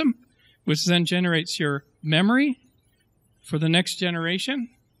interconnection system, which then generates your memory for the next generation.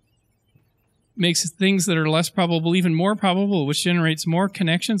 Makes things that are less probable even more probable, which generates more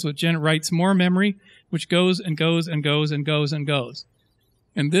connections, which writes more memory, which goes and goes and goes and goes and goes.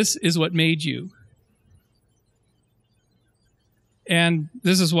 And this is what made you. And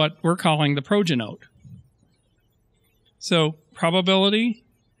this is what we're calling the progenote. So probability,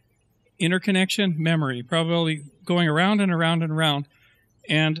 interconnection, memory. Probability going around and around and around.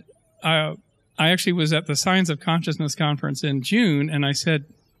 And I actually was at the Science of Consciousness conference in June, and I said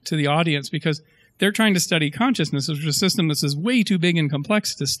to the audience, because they're trying to study consciousness, which is a system that's just way too big and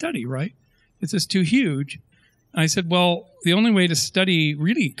complex to study, right? It's just too huge. I said, well, the only way to study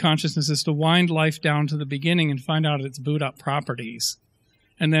really consciousness is to wind life down to the beginning and find out its boot up properties,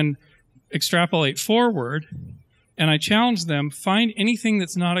 and then extrapolate forward. And I challenged them, find anything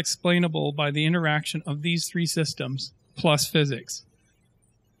that's not explainable by the interaction of these three systems plus physics.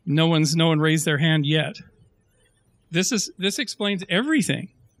 No one raised their hand yet. This explains everything.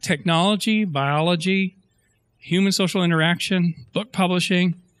 Technology, biology, human social interaction, book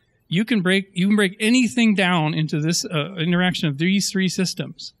publishing. You can break anything down into this interaction of these three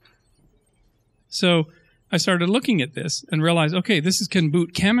systems. So I started looking at this and realized, okay, this can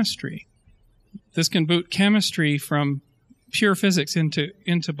boot chemistry. This can boot chemistry from pure physics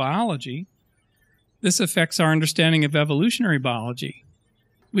into biology. This affects our understanding of evolutionary biology.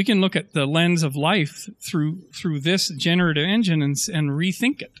 We can look at the lens of life through this generative engine and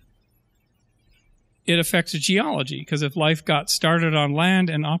rethink it. It affects geology, because if life got started on land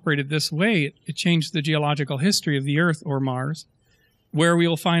and operated this way, it changed the geological history of the Earth or Mars, where we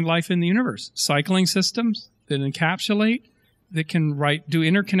will find life in the universe. Cycling systems that encapsulate, that can do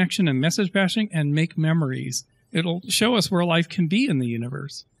interconnection and message passing and make memories. It'll show us where life can be in the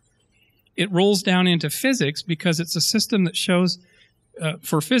universe. It rolls down into physics because it's a system that shows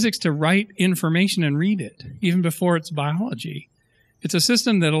for physics to write information and read it, even before it's biology. It's a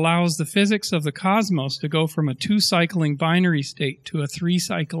system that allows the physics of the cosmos to go from a 2-cycling binary state to a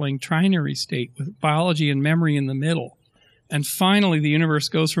 3-cycling trinary state with biology and memory in the middle. And finally, the universe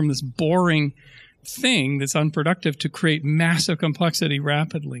goes from this boring thing that's unproductive to create massive complexity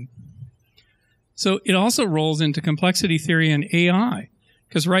rapidly. So it also rolls into complexity theory and AI.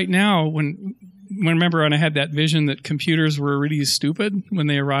 Because right now, remember when I had that vision that computers were really stupid when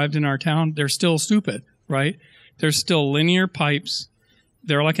they arrived in our town? They're still stupid, right? There's still linear pipes.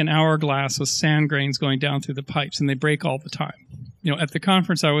 They're like an hourglass with sand grains going down through the pipes, and they break all the time. You know, at the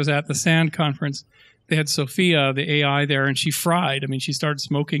conference I was at, the SAND conference, they had Sophia, the AI, there, and she fried. I mean, she started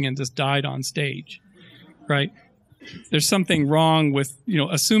smoking and just died on stage, right? There's something wrong with,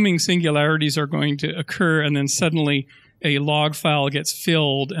 assuming singularities are going to occur, and then suddenly a log file gets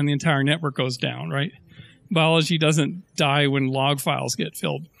filled and the entire network goes down, right? Biology doesn't die when log files get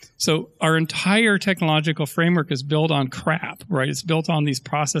filled. So our entire technological framework is built on crap, right? It's built on these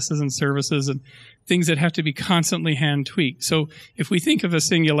processes and services and things that have to be constantly hand tweaked. So if we think of a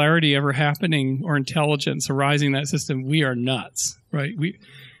singularity ever happening or intelligence arising in that system, we are nuts, right?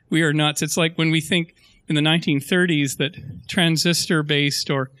 We are nuts. It's like when we think in the 1930s that transistor-based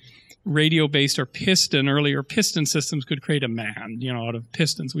or radio-based or earlier piston systems could create a man, out of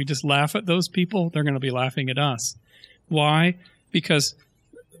pistons. We just laugh at those people. They're going to be laughing at us. Why? Because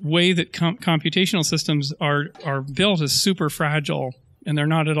the way that computational systems are built is super fragile, and they're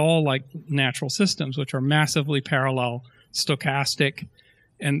not at all like natural systems, which are massively parallel, stochastic,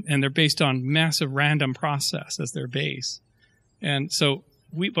 and they're based on massive random process as their base. And so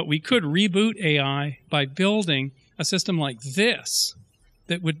but we could reboot AI by building a system like this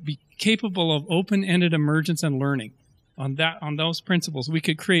that would be capable of open-ended emergence and learning. On those principles, we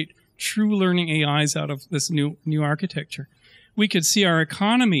could create true learning AIs out of this new architecture. We could see our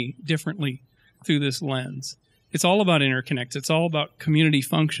economy differently through this lens. It's all about interconnects. It's all about community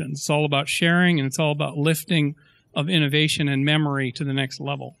functions. It's all about sharing, and it's all about lifting of innovation and memory to the next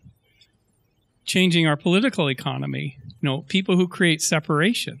level. Changing our political economy. People who create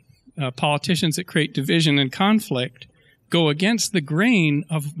separation, politicians that create division and conflict, go against the grain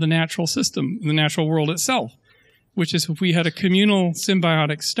of the natural system, the natural world itself, which is if we had a communal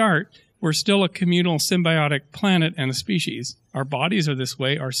symbiotic start, we're still a communal symbiotic planet and a species. Our bodies are this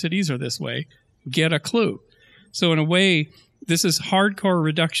way. Our cities are this way. Get a clue. So in a way, this is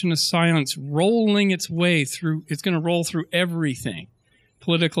hardcore reductionist science rolling its way through. It's going to roll through everything.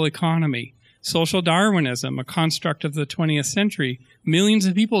 Political economy, social Darwinism, a construct of the 20th century. Millions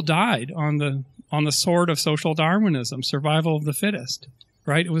of people died on the sword of social Darwinism, survival of the fittest,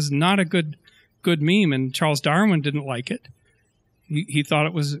 right? It was not a good meme, and Charles Darwin didn't like it. He thought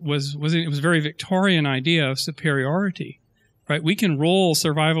it was a very Victorian idea of superiority, right? We can roll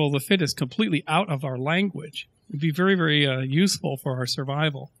survival of the fittest completely out of our language. It'd be very, very useful for our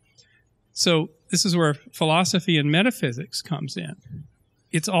survival. So this is where philosophy and metaphysics comes in.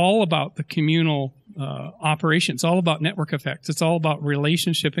 It's all about the communal operation. It's all about network effects. It's all about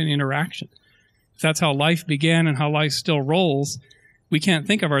relationship and interaction. If that's how life began and how life still rolls, we can't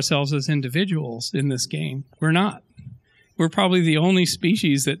think of ourselves as individuals in this game. We're not. We're probably the only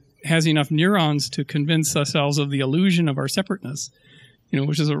species that has enough neurons to convince ourselves of the illusion of our separateness,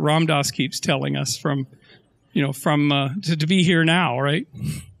 which is what Ram Dass keeps telling us to be here now, right?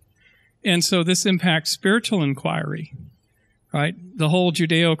 And so this impacts spiritual inquiry, right? The whole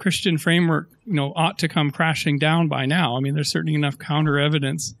Judeo-Christian framework, ought to come crashing down by now. I mean, there's certainly enough counter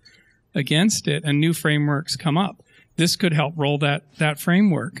evidence against it, and new frameworks come up. This could help roll that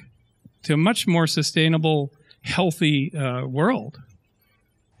framework to a much more sustainable, healthy world.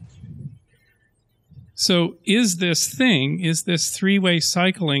 So is this three-way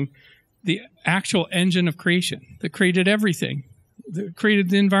cycling, the actual engine of creation that created everything, that created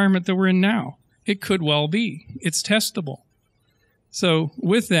the environment that we're in now? It could well be. It's testable. So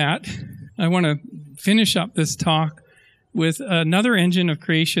with that, I want to finish up this talk with another engine of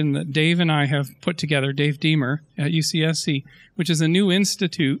creation that Dave and I have put together, Dave Deemer at UCSC, which is a new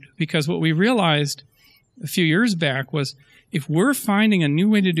institute, because what we realized a few years back was if we're finding a new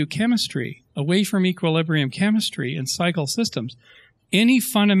way to do chemistry, away from equilibrium chemistry and cycle systems, any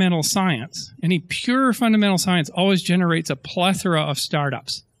fundamental science, any pure fundamental science always generates a plethora of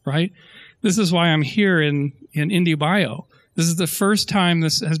startups, right? This is why I'm here in IndieBio. This is the first time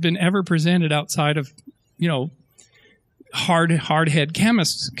this has been ever presented outside of, hardhead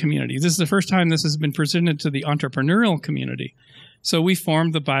chemists community. This is the first time this has been presented to the entrepreneurial community. So we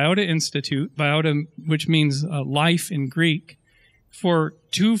formed the Biota Institute, Biota, which means life in Greek, for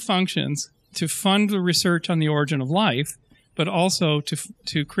two functions: to fund the research on the origin of life, but also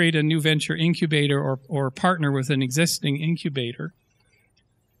to create a new venture incubator or partner with an existing incubator.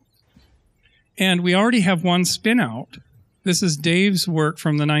 And we already have one spin out. This is Dave's work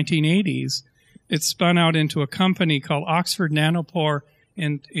from the 1980s. It spun out into a company called Oxford Nanopore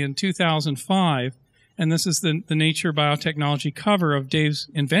in 2005. And this is the Nature Biotechnology cover of Dave's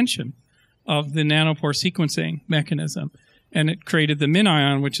invention of the nanopore sequencing mechanism. And it created the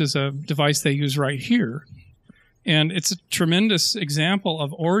MinION, which is a device they use right here. And it's a tremendous example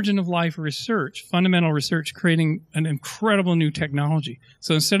of origin of life research, fundamental research, creating an incredible new technology.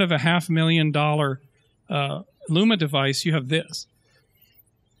 So instead of a $500,000 Illuma device, you have this.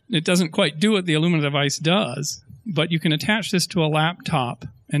 It doesn't quite do what the Illuma device does, but you can attach this to a laptop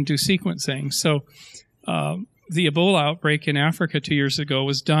and do sequencing. So the Ebola outbreak in Africa 2 years ago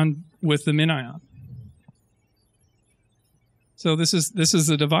was done with the MinION. So this is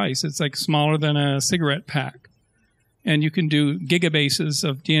the device. It's like smaller than a cigarette pack. And you can do gigabases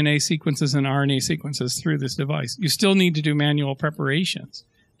of DNA sequences and RNA sequences through this device. You still need to do manual preparations,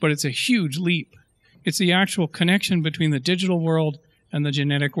 but it's a huge leap. It's the actual connection between the digital world and the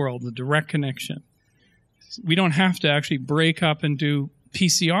genetic world, the direct connection. We don't have to actually break up and do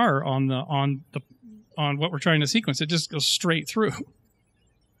PCR on what we're trying to sequence. It just goes straight through.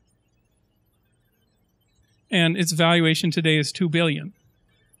 And its valuation today is $2 billion.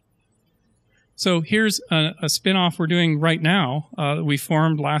 So here's a spin-off we're doing right now. We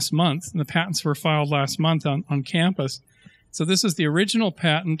formed last month, and the patents were filed last month on campus. So this is the original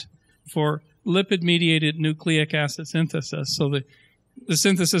patent for lipid-mediated nucleic acid synthesis. So the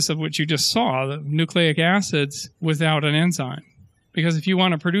synthesis of which you just saw, the nucleic acids without an enzyme. Because if you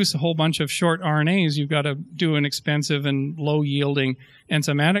want to produce a whole bunch of short RNAs, you've got to do an expensive and low-yielding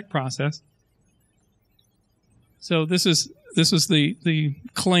enzymatic process. So this is the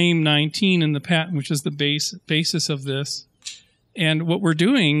claim 19 in the patent, which is the basis of this. And what we're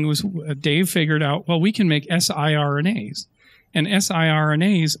doing was Dave figured out, well, we can make siRNAs. And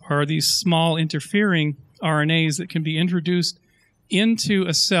siRNAs are these small interfering RNAs that can be introduced into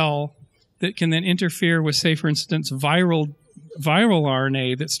a cell that can then interfere with, say, for instance, viral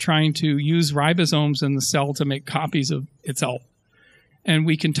RNA that's trying to use ribosomes in the cell to make copies of itself. And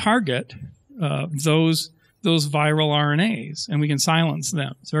we can target those viral RNAs, and we can silence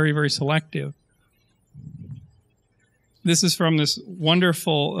them. It's very, very selective. This is from this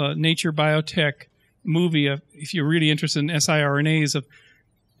wonderful Nature Biotech movie, if you're really interested in siRNAs,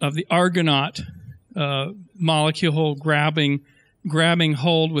 of the Argonaut molecule grabbing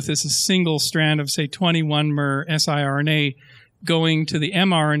hold with this single strand of, say, 21-mer siRNA, going to the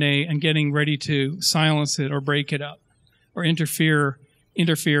mRNA and getting ready to silence it or break it up or interfere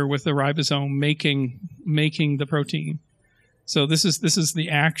with the ribosome making the protein. So this is the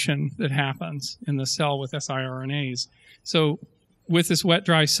action that happens in the cell with siRNAs. So with this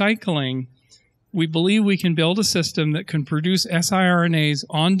wet-dry cycling, we believe we can build a system that can produce siRNAs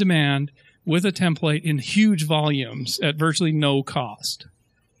on demand with a template in huge volumes at virtually no cost.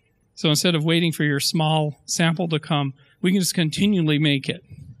 So instead of waiting for your small sample to come, we can just continually make it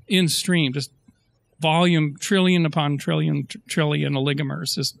in stream, just volume, trillion upon trillion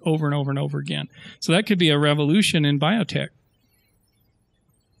oligomers, just over and over and over again. So that could be a revolution in biotech.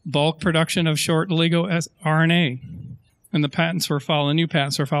 Bulk production of short oligo RNA. And the new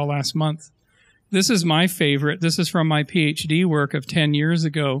patents were filed last month. This is my favorite. This is from my PhD work of 10 years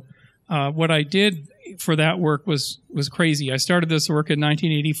ago. what I did for that work was crazy. I started this work in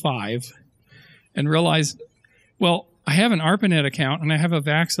 1985 and realized, well, I have an ARPANET account and I have a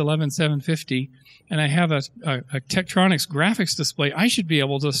VAX 11750 and I have a Tektronix graphics display. I should be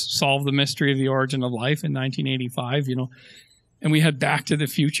able to solve the mystery of the origin of life in 1985, And we had Back to the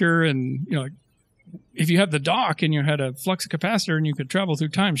Future, and if you had the dock and you had a flux capacitor and you could travel through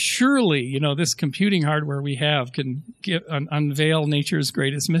time, surely, this computing hardware we have can unveil nature's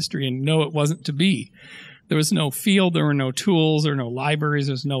greatest mystery. And no, it wasn't to be. There was no field, there were no tools, there were no libraries,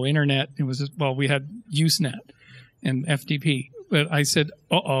 there was no internet. It was just, we had Usenet and FTP. But I said,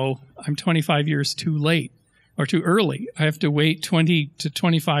 I'm 25 years too late or too early. I have to wait 20 to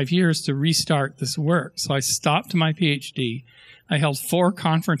 25 years to restart this work. So I stopped my PhD. I held 4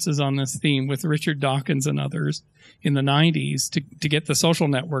 conferences on this theme with Richard Dawkins and others in the 90s to get the social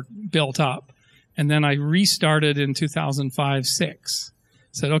network built up. And then I restarted in 2005-06.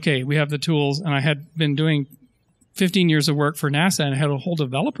 Said, okay, we have the tools. And I had been doing 15 years of work for NASA and had a whole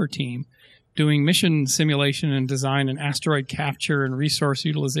developer team doing mission simulation and design and asteroid capture and resource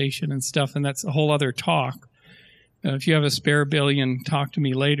utilization and stuff. And that's a whole other talk. If you have a spare billion, talk to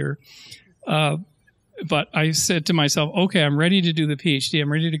me later. But I said to myself, okay, I'm ready to do the PhD.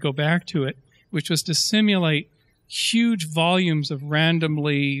 I'm ready to go back to it, which was to simulate huge volumes of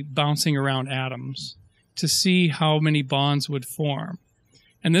randomly bouncing around atoms to see how many bonds would form.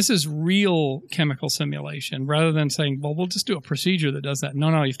 And this is real chemical simulation, rather than saying, well, we'll just do a procedure that does that. No,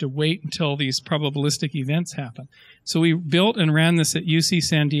 you have to wait until these probabilistic events happen. So we built and ran this at UC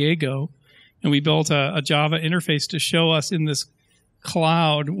San Diego, and we built a Java interface to show us in this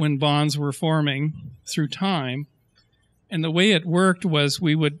cloud when bonds were forming through time. And the way it worked was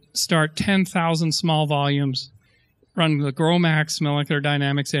we would start 10,000 small volumes, run the GROMACS molecular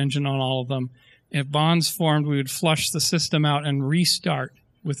dynamics engine on all of them. If bonds formed, we would flush the system out and restart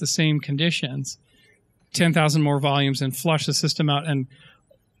with the same conditions, 10,000 more volumes, and flush the system out. And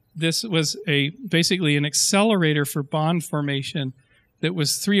this was basically an accelerator for bond formation that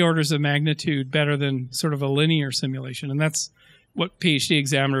was 3 orders of magnitude better than sort of a linear simulation. And that's what PhD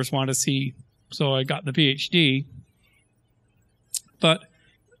examiners want to see. So I got the PhD. But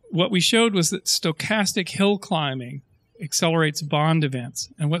what we showed was that stochastic hill climbing accelerates bond events.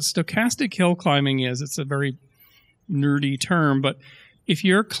 And what stochastic hill climbing is, it's a very nerdy term, but if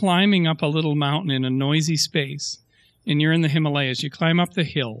you're climbing up a little mountain in a noisy space and you're in the Himalayas, you climb up the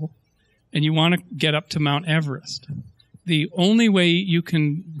hill and you want to get up to Mount Everest. The only way you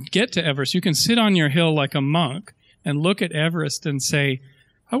can get to Everest, you can sit on your hill like a monk and look at Everest and say,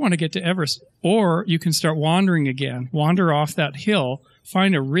 I want to get to Everest. Or you can start wandering again, wander off that hill,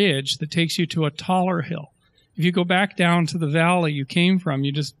 find a ridge that takes you to a taller hill. If you go back down to the valley you came from,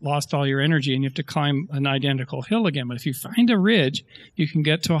 you just lost all your energy and you have to climb an identical hill again. But if you find a ridge, you can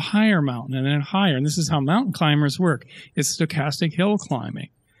get to a higher mountain and then higher. And this is how mountain climbers work. It's stochastic hill climbing.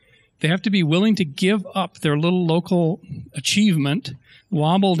 They have to be willing to give up their little local achievement,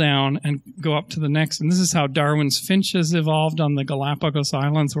 wobble down, and go up to the next. And this is how Darwin's finches evolved on the Galapagos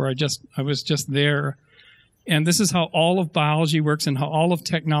Islands, where I was just there. And this is how all of biology works and how all of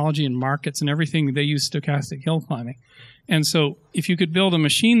technology and markets and everything, they use stochastic hill climbing. And so if you could build a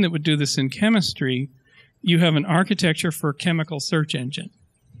machine that would do this in chemistry, you have an architecture for a chemical search engine.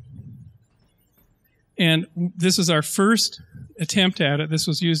 And this is our first attempt at it. This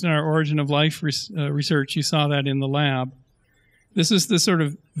was used in our origin of life research. You saw that in the lab. This is the sort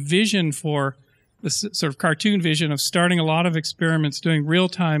of vision for the sort of cartoon vision of starting a lot of experiments, doing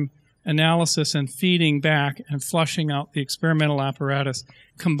real-time analysis and feeding back and flushing out the experimental apparatus,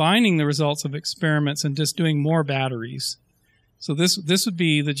 combining the results of experiments and just doing more batteries. So this would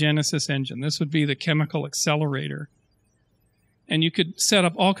be the Genesis engine. This would be the chemical accelerator. And you could set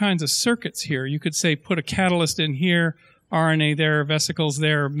up all kinds of circuits here. You could say, put a catalyst in here, RNA there, vesicles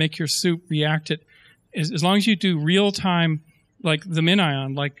there, make your soup, react it. As long as you do real-time, like the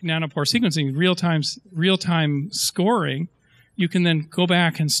MinION, like nanopore sequencing, real-time scoring, you can then go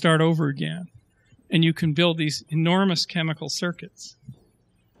back and start over again. And you can build these enormous chemical circuits.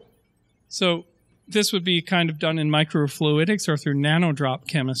 So this would be kind of done in microfluidics or through nanodrop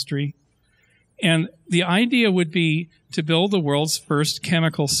chemistry. And the idea would be to build the world's first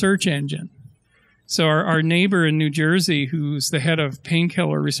chemical search engine. So our neighbor in New Jersey, who's the head of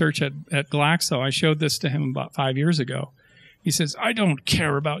painkiller research at Glaxo, I showed this to him about 5 years ago. He says,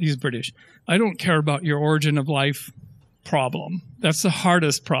 he's British, I don't care about your origin of life problem. That's the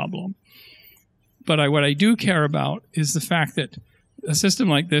hardest problem. But what I do care about is the fact that a system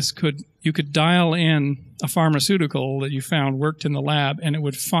like this you could dial in a pharmaceutical that you found worked in the lab, and it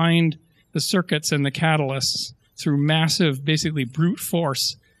would find the circuits and the catalysts through massive, basically brute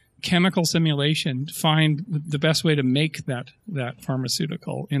force chemical simulation to find the best way to make that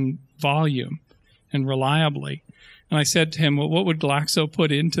pharmaceutical in volume and reliably. And I said to him, well, what would Glaxo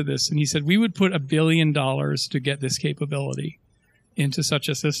put into this? And he said, we would put $1 billion to get this capability into such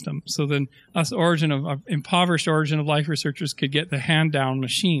a system. So then us impoverished origin of life researchers could get the hand-down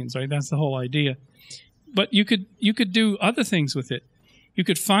machines, right? That's the whole idea. But you could do other things with it. You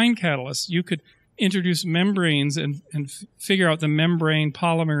could find catalysts. You could introduce membranes and figure out the membrane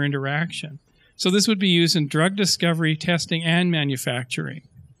polymer interaction. So this would be used in drug discovery, testing, and manufacturing,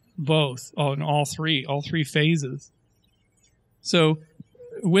 both, in all three phases. So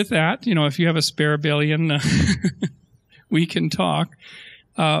with that, if you have a spare billion, we can talk.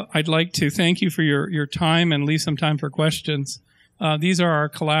 I'd like to thank you for your time and leave some time for questions. These are our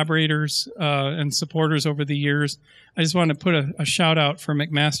collaborators and supporters over the years. I just want to put a shout out for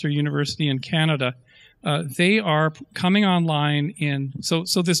McMaster University in Canada. They are coming online so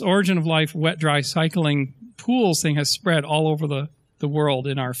this origin of life wet dry cycling pools thing has spread all over the world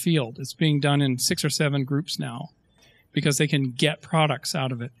in our field. It's being done in 6 or 7 groups now because they can get products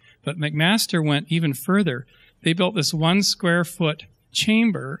out of it. But McMaster went even further. They built this 1 square foot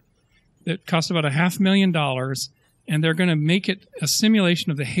chamber that cost about $500,000, and they're going to make it a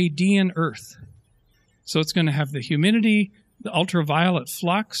simulation of the Hadean Earth. So it's going to have the humidity, the ultraviolet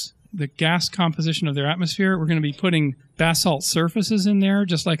flux, the gas composition of their atmosphere. We're going to be putting basalt surfaces in there,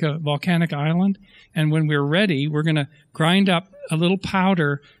 just like a volcanic island. And when we're ready, we're going to grind up a little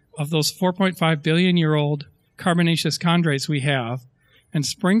powder of those 4.5 billion-year-old carbonaceous chondrites we have and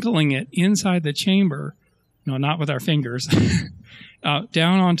sprinkling it inside the chamber, no, not with our fingers,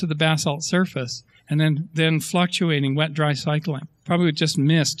 down onto the basalt surface, and then fluctuating wet-dry cycling, probably with just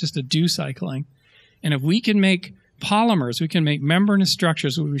mist, just a dew cycling. And if we can make polymers, we can make membranous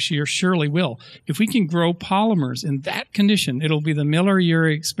structures, which we surely will. If we can grow polymers in that condition, it'll be the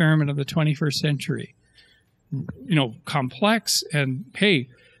Miller-Urey experiment of the 21st century. Complex, and hey,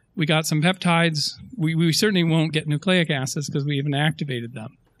 we got some peptides. We certainly won't get nucleic acids because we haven't activated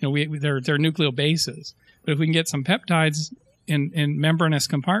them. They're nucleobases. But if we can get some peptides in membranous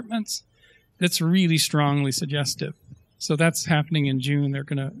compartments, that's really strongly suggestive. So that's happening in June. They're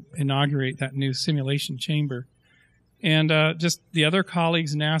going to inaugurate that new simulation chamber. And just the other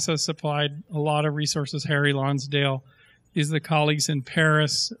colleagues, NASA supplied a lot of resources. Harry Lonsdale, these are the colleagues in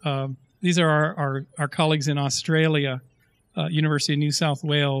Paris. These are our colleagues in Australia, University of New South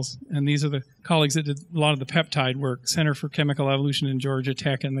Wales, and these are the colleagues that did a lot of the peptide work, Center for Chemical Evolution in Georgia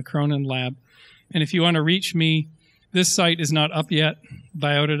Tech and the Cronin Lab. And if you want to reach me, this site is not up yet,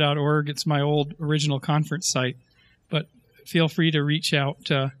 biota.org. It's my old original conference site, but feel free to reach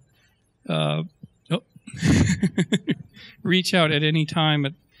out. Reach out at any time.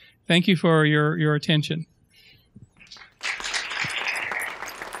 But thank you for your attention.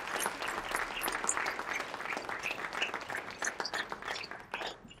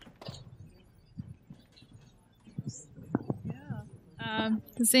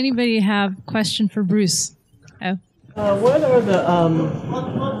 Does anybody have a question for Bruce? What are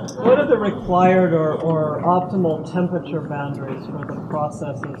the required or optimal temperature boundaries for the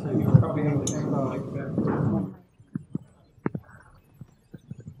processes that you are being described?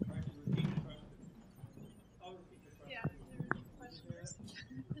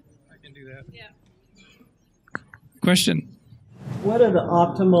 I can do that. Yeah. Question. What are the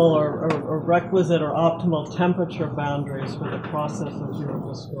optimal or requisite or optimal temperature boundaries for the processes you are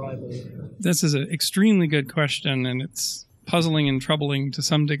describing? This is an extremely good question, and it's puzzling and troubling to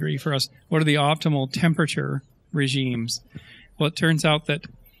some degree for us. What are the optimal temperature regimes? Well, it turns out that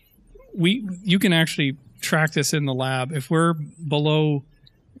you can actually track this in the lab. If we're below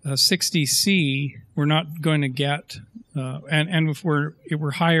 60 C, we're not going to get, and if we're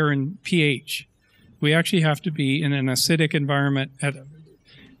higher in pH, we actually have to be in an acidic environment at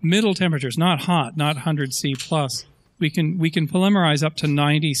middle temperatures, not hot, not 100 C plus. We can polymerize up to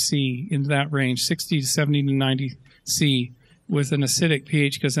 90 C in that range, 60 to 70 to 90 C with an acidic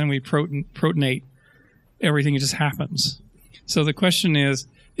pH, because then we protonate everything. It just happens. So the question is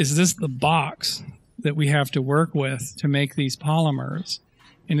this the box that we have to work with to make these polymers?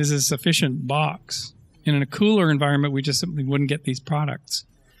 And is it a sufficient box? And in a cooler environment, we just simply wouldn't get these products.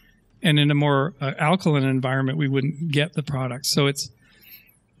 And in a more alkaline environment, we wouldn't get the products. So it's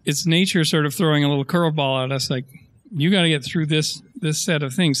nature sort of throwing a little curveball at us, like, you got to get through this set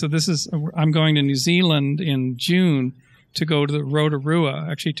of things. So I'm going to New Zealand in June to go to the Rotorua,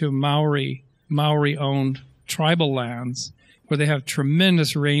 actually to Maori-owned tribal lands, where they have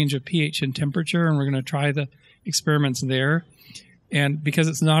tremendous range of pH and temperature, and we're going to try the experiments there. And because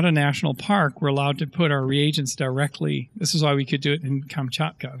it's not a national park, we're allowed to put our reagents directly. This is why we could do it in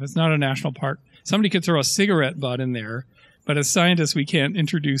Kamchatka. If it's not a national park, somebody could throw a cigarette butt in there, but as scientists, we can't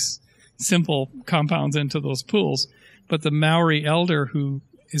introduce simple compounds into those pools. But the Maori elder who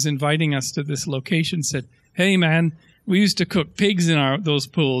is inviting us to this location said, "Hey, man, we used to cook pigs in those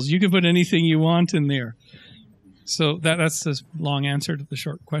pools. You can put anything you want in there." So that's the long answer to the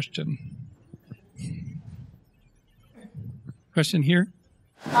short question. Question here?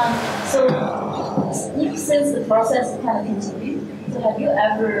 So since the process kind of continues, so have you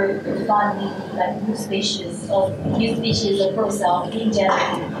ever found any like new species of protocell being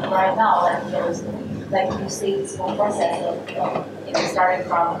generated right now? Like there's like you see this whole process of starting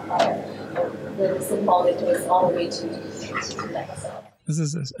from the simple liquids all the way to like cell. This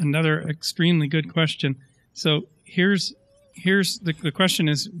is another extremely good question. So here's the question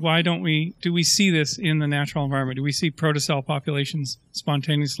is, why do we see this in the natural environment? Do we see protocell populations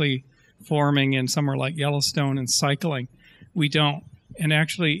spontaneously forming in somewhere like Yellowstone and cycling? We don't. And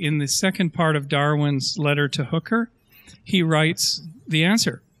actually, in the second part of Darwin's letter to Hooker, he writes the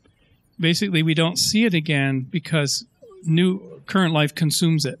answer. Basically, we don't see it again because current life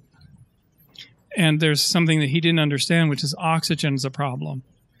consumes it. And there's something that he didn't understand, which is oxygen is a problem.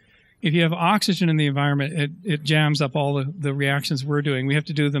 If you have oxygen in the environment, it jams up all the reactions we're doing. We have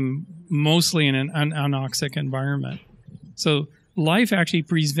to do them mostly in an anoxic environment. So life actually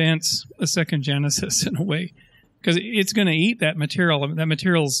prevents a second genesis in a way, because it's going to eat that material. That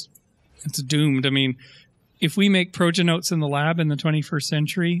material's it's doomed. I mean, if we make progenotes in the lab in the 21st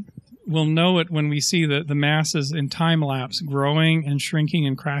century, we'll know it when we see the masses in time lapse growing and shrinking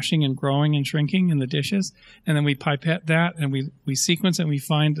and crashing and growing and shrinking in the dishes. And then we pipette that and we sequence it and we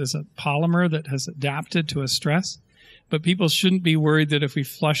find there's a polymer that has adapted to a stress. But people shouldn't be worried that if we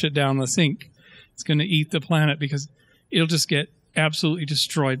flush it down the sink, it's going to eat the planet, because it'll just get absolutely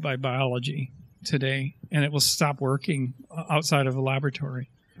destroyed by biology today, and it will stop working outside of a laboratory.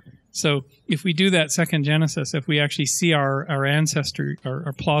 So if we do that second genesis, if we actually see our ancestry,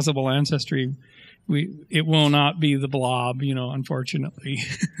 our plausible ancestry, it will not be the blob, unfortunately.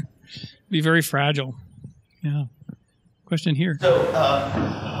 Be very fragile. Yeah. Question here. So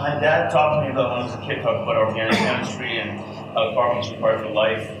my dad talked to me about, when I was a kid, talked about organic chemistry and how carbon is required for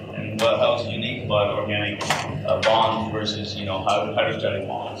life, and how it's unique about organic bonds versus, hydrostatic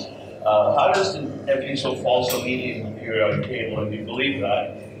bonds. How does everything so fall so neatly in the periodic table, and do you believe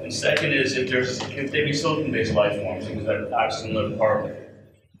that? And second is, if they be silicon-based life forms, because that acts similar to carbon.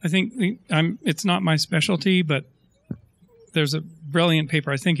 I think it's not my specialty, but there's a brilliant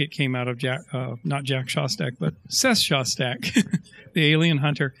paper. I think it came out of not Jack Shostak, but Seth Shostak, the alien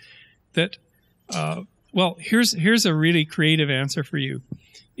hunter. That here's a really creative answer for you.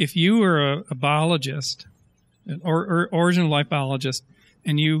 If you were a biologist, or origin of life biologist,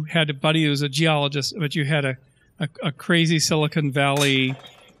 and you had a buddy who was a geologist, but you had a crazy Silicon Valley,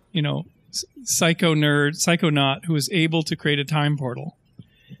 psychonaut who was able to create a time portal.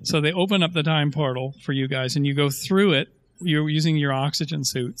 So they open up the time portal for you guys, and you go through it. You're using your oxygen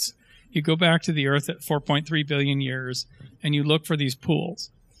suits. You go back to the Earth at 4.3 billion years, and you look for these pools,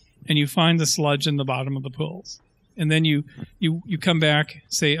 and you find the sludge in the bottom of the pools. And then you come back,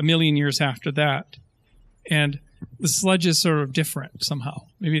 say, 1 million years after that, and the sludge is sort of different somehow.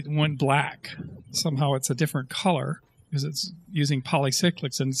 Maybe it went black. Somehow it's a different color because it's using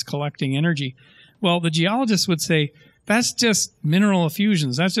polycyclics and it's collecting energy. Well, the geologists would say, that's just mineral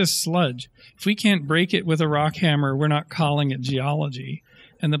effusions. That's just sludge. If we can't break it with a rock hammer, we're not calling it geology.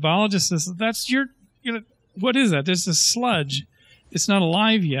 And the biologist says, what is that? This is sludge. It's not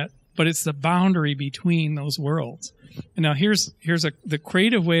alive yet, but it's the boundary between those worlds. And now here's the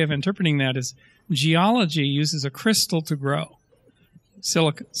creative way of interpreting that is, geology uses a crystal to grow,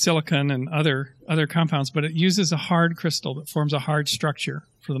 silicon and other compounds, but it uses a hard crystal that forms a hard structure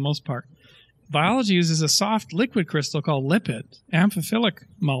for the most part. Biology uses a soft liquid crystal called lipid, amphiphilic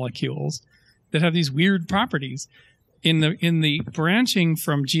molecules that have these weird properties. In the branching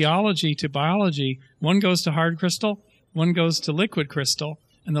from geology to biology, one goes to hard crystal, one goes to liquid crystal,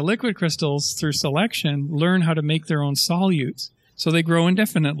 and the liquid crystals, through selection, learn how to make their own solutes, so they grow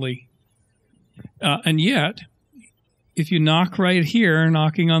indefinitely. And yet, if you knock right here,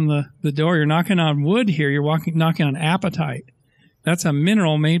 knocking on the door, you're knocking on wood here, you're knocking on apatite. That's a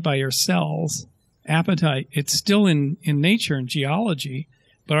mineral made by your cells. Apatite, it's still in nature and geology,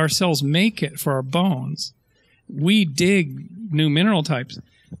 but our cells make it for our bones. We dig new mineral types.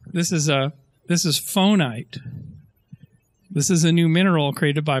 This is phonite. This is a new mineral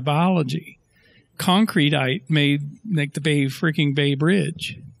created by biology. Concretite made like the Bay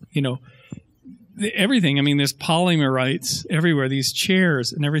Bridge. everything. I mean, there's polymerites everywhere, these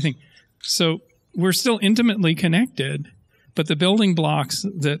chairs and everything. So we're still intimately connected, but the building blocks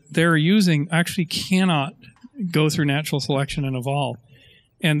that they're using actually cannot go through natural selection and evolve.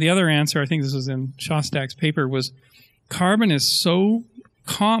 And the other answer, I think this was in Shostak's paper, was carbon is so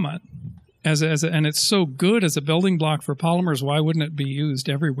common and it's so good as a building block for polymers, why wouldn't it be used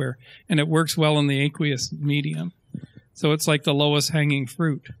everywhere? And it works well in the aqueous medium. So it's like the lowest hanging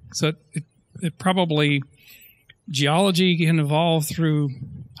fruit. So it probably, geology can evolve through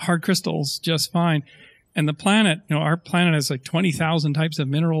hard crystals just fine. And the planet, our planet has like 20,000 types of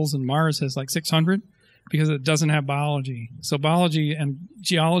minerals and Mars has like 600 because it doesn't have biology. So biology and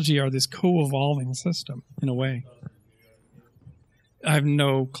geology are this co-evolving system in a way. I have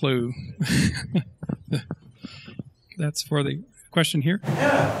no clue. That's for the question here.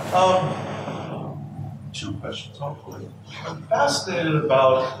 Yeah. Two questions, hopefully. I'm fascinated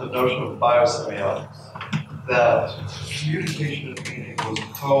about the notion of biosemiotics, that communication and meaning was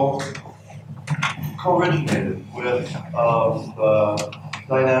co-originated with the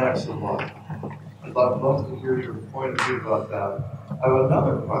dynamics of life. I'd love to hear your point of view about that. I have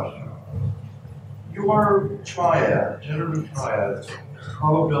another question. Your triad, generative triad,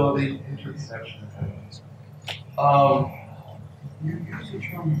 probability, interconnection, you use the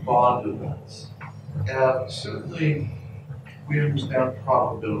term bond events. And certainly we understand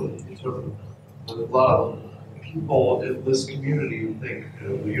probability. It's sort of a lot of people in this community think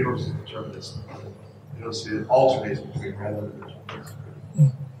the universe is deterministic. You don't see it alternates between random and deterministic.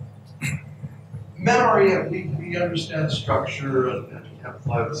 Memory, we understand structure and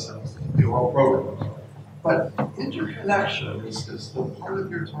templates and the overall program. But interconnection is the part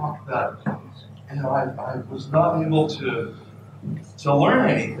of your talk that I was not able to learn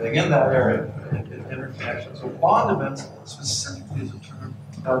anything in that area, in interconnection. So bond events specifically is a term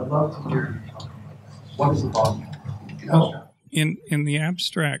that I'd love to hear you talk about. What is a bond event? In the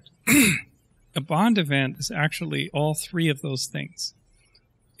abstract, a bond event is actually all three of those things.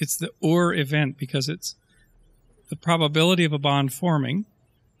 It's the or event because it's the probability of a bond forming.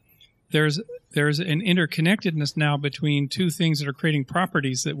 There's an interconnectedness now between two things that are creating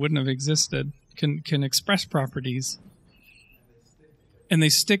properties that wouldn't have existed, can express properties, and they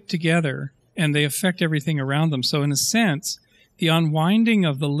stick together and they affect everything around them. So in a sense, the unwinding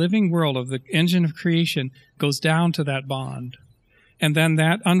of the living world, of the engine of creation, goes down to that bond. And then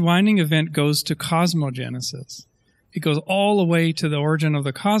that unwinding event goes to cosmogenesis. It goes all the way to the origin of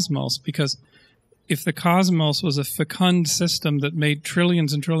the cosmos, because if the cosmos was a fecund system that made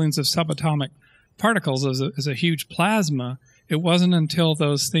trillions and trillions of subatomic particles as a huge plasma, it wasn't until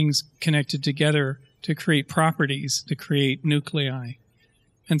those things connected together to create properties, to create nuclei.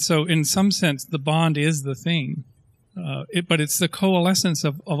 And so in some sense, the bond is the thing. But it's the coalescence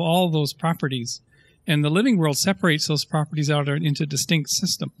of all those properties. And the living world separates those properties out into distinct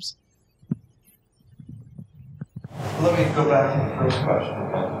systems. Let me go back to the first question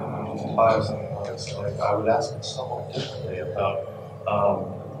again, which is biosemiotics. Like, I would ask it somewhat differently about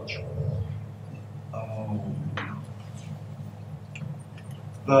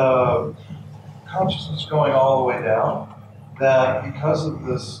the consciousness going all the way down, that because of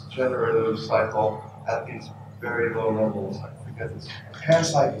this generative cycle at these very low levels, I forget this,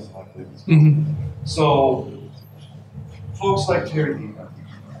 panpsychism, I believe it's called. So folks like Terry Deacon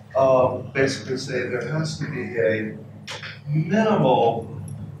basically say there has to be a minimal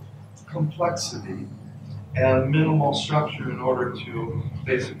complexity and minimal structure in order to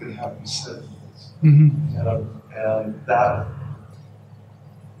basically have synthesis. And that,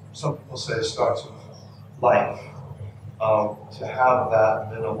 some people say, starts with life, to have that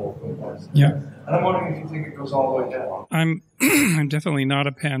minimal complexity. Yeah. And I'm wondering if you think it goes all the way down. I'm definitely not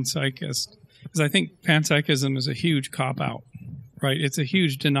a panpsychist, because I think panpsychism is a huge cop-out, right? It's a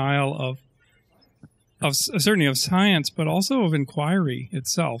huge denial of certainly of science, but also of inquiry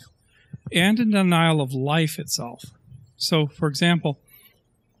itself, and a denial of life itself. So, for example,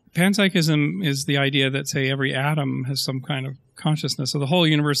 panpsychism is the idea that, say, every atom has some kind of consciousness, so the whole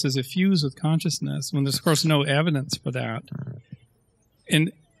universe is effused with consciousness, when there's, of course, no evidence for that.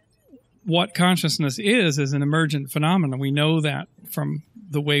 And what consciousness is an emergent phenomenon. We know that from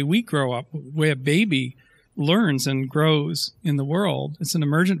the way we grow up, the way a baby learns and grows in the world. It's an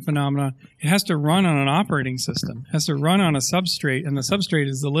emergent phenomenon. It has to run on an operating system. It has to run on a substrate, and the substrate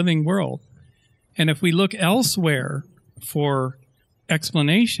is the living world. And if we look elsewhere for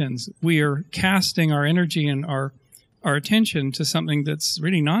explanations, we are casting our energy and our attention to something that's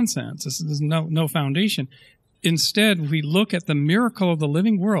really nonsense. There's no foundation. Instead, we look at the miracle of the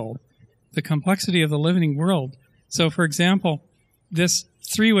living world, the complexity of the living world. So, for example, this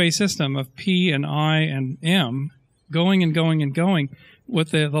three-way system of P and I and M going and going and going.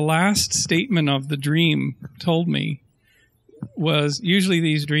 What the last statement of the dream told me was, usually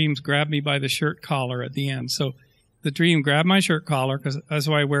these dreams grab me by the shirt collar at the end. So the dream grabbed my shirt collar, because that's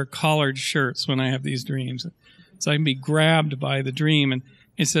why I wear collared shirts when I have these dreams. So I can be grabbed by the dream. And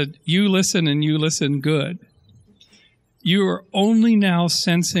it said, you listen and you listen good. You are only now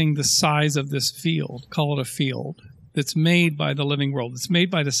sensing the size of this field, call it a field, that's made by the living world. It's made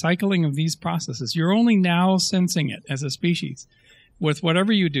by the cycling of these processes. You're only now sensing it as a species. With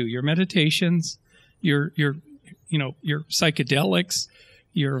whatever you do, your meditations, your psychedelics,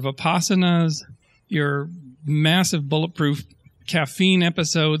 your vipassanas, your massive bulletproof caffeine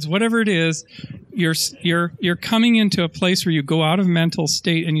episodes, whatever it is, you're coming into a place where you go out of mental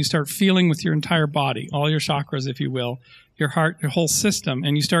state and you start feeling with your entire body, all your chakras, if you will, your heart, your whole system,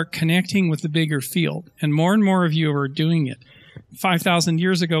 and you start connecting with the bigger field. And more of you are doing it. 5,000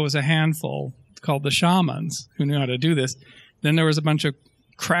 years ago was a handful called the shamans who knew how to do this. Then there was a bunch of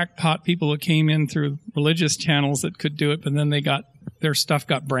crackpot people that came in through religious channels that could do it, but then their stuff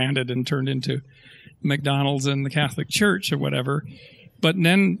got branded and turned into McDonald's and the Catholic Church or whatever. But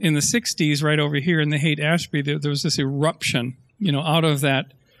then in the 60s, right over here in the Haight-Ashbury, there was this eruption, out of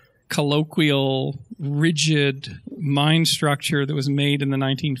that colloquial, rigid mind structure that was made in the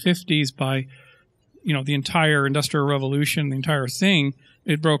 1950s by, the entire Industrial Revolution, the entire thing.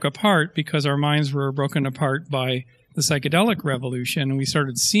 It broke apart because our minds were broken apart by the psychedelic revolution, and we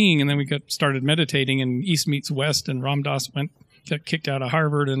started seeing, and then we started meditating, and East meets West, and Ram Dass got kicked out of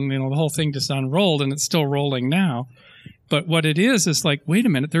Harvard, and the whole thing just unrolled, and it's still rolling now. But what it is like, wait a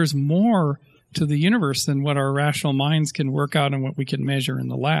minute, there's more to the universe than what our rational minds can work out and what we can measure in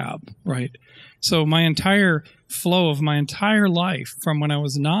the lab, right? So my entire flow of my entire life from when I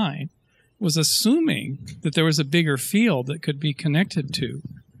was 9 was assuming that there was a bigger field that could be connected to.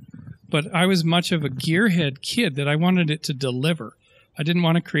 But I was much of a gearhead kid that I wanted it to deliver. I didn't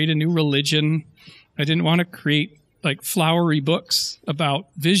want to create a new religion. I didn't want to create like flowery books about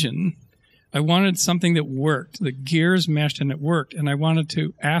vision. I wanted something that worked. The gears meshed and it worked. And I wanted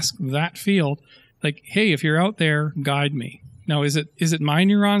to ask that field, like, hey, if you're out there, guide me. Now, is it my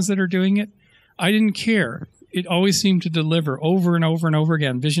neurons that are doing it? I didn't care. It always seemed to deliver over and over and over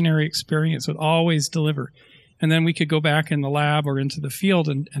again. Visionary experience would always deliver. And then we could go back in the lab or into the field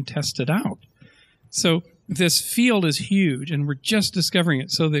and test it out. So this field is huge, and we're just discovering it.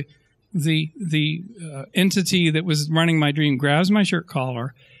 So the entity that was running my dream grabs my shirt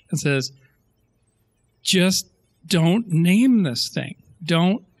collar and says, just don't name this thing.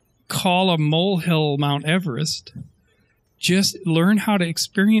 Don't call a molehill Mount Everest. Just learn how to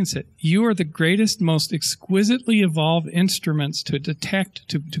experience it. You are the greatest, most exquisitely evolved instruments to detect,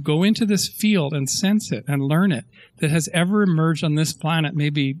 to go into this field and sense it and learn it that has ever emerged on this planet,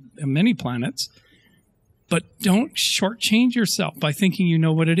 maybe many planets. But don't shortchange yourself by thinking you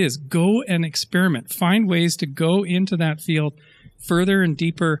know what it is. Go and experiment. Find ways to go into that field further and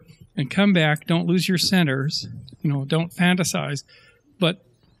deeper and come back. Don't lose your centers. Don't fantasize. But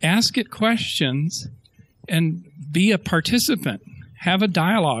ask it questions and be a participant. Have a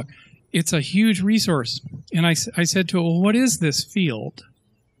dialogue. It's a huge resource. And I said to it, well, what is this field?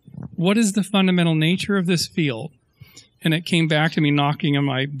 What is the fundamental nature of this field? And it came back to me knocking on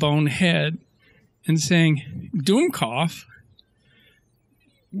my bone head and saying, Doomkopf,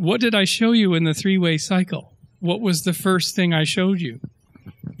 what did I show you in the three-way cycle? What was the first thing I showed you?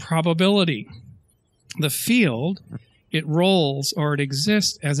 Probability. The field, it rolls or it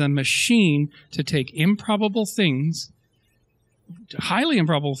exists as a machine to take improbable things, highly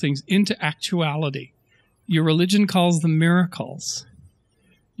improbable things, into actuality. Your religion calls them miracles.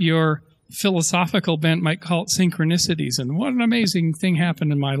 Your philosophical bent might call it synchronicities. And what an amazing thing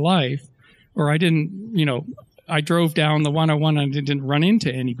happened in my life. Or I didn't, I drove down the 101 and didn't run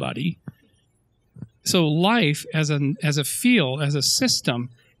into anybody. So life as a field, as a system,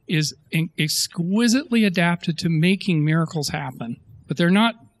 is exquisitely adapted to making miracles happen. But they're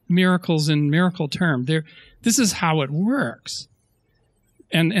not miracles in miracle term. This is how it works.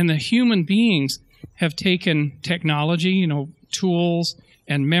 And the human beings have taken technology, tools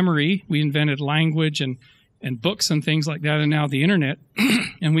and memory. We invented language and books and things like that, and now the internet.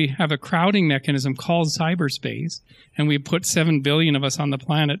 And we have a crowding mechanism called cyberspace. And we put 7 billion of us on the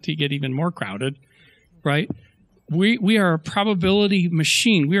planet to get even more crowded, right? We are a probability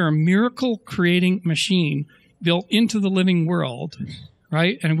machine. We are a miracle-creating machine built into the living world,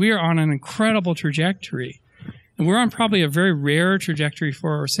 right? And we are on an incredible trajectory. And we're on probably a very rare trajectory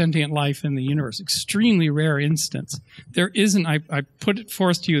for sentient life in the universe, extremely rare instance. There isn't, I put it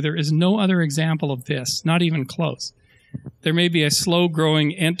forth to you, there is no other example of this, not even close. There may be a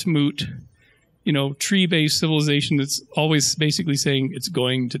slow-growing Entmoot, tree-based civilization that's always basically saying it's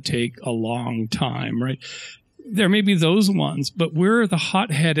going to take a long time, right? There may be those ones, but we're the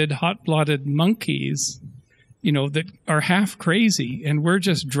hot-headed, hot-blooded monkeys, that are half crazy, and we're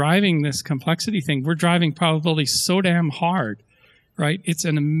just driving this complexity thing. We're driving probability so damn hard, right? It's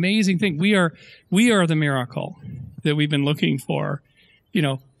an amazing thing. We are the miracle that we've been looking for,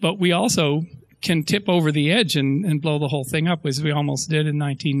 but we also can tip over the edge and blow the whole thing up, as we almost did in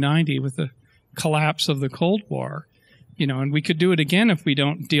 1990 with the collapse of the Cold War, and we could do it again if we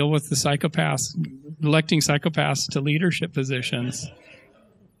don't deal with the psychopaths, electing psychopaths to leadership positions.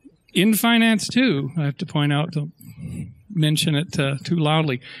 In finance too, I have to point out, don't mention it too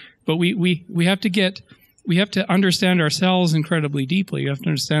loudly, but we have to understand ourselves incredibly deeply. We have to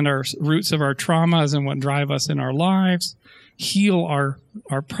understand our roots of our traumas and what drive us in our lives, heal our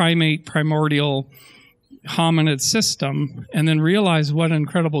primordial hominid system, and then realize what an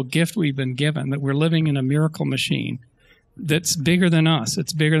incredible gift we've been given, that we're living in a miracle machine that's bigger than us.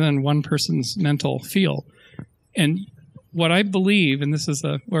 It's bigger than one person's mental field. And what I believe, and this is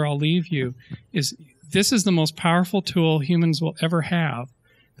where I'll leave you, is this is the most powerful tool humans will ever have,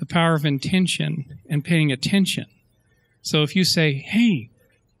 the power of intention and paying attention. So if you say, hey,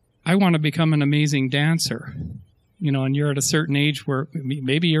 I want to become an amazing dancer, and you're at a certain age where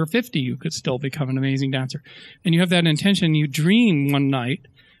maybe you're 50, you could still become an amazing dancer. And you have that intention, you dream one night,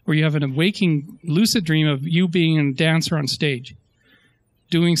 or you have an waking lucid dream of you being a dancer on stage,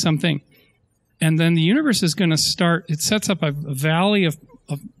 doing something. And then the universe is going to start, it sets up a valley of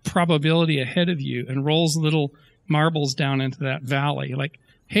probability ahead of you and rolls little marbles down into that valley. Like,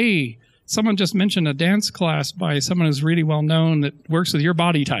 hey, someone just mentioned a dance class by someone who's really well known that works with your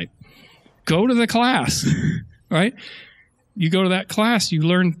body type. Go to the class. Right? You go to that class, you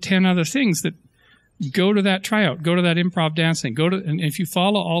learn 10 other things that go to that tryout, go to that improv dancing, and if you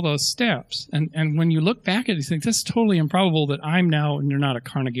follow all those steps, and when you look back at it, you think, this is totally improbable that I'm now, and you're not at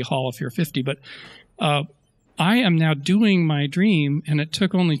Carnegie Hall if you're 50, but I am now doing my dream, and it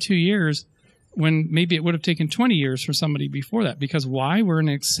took only 2 years when maybe it would have taken 20 years for somebody before that. Because why? We're an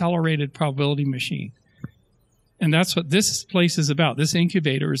accelerated probability machine. And that's what this place is about, this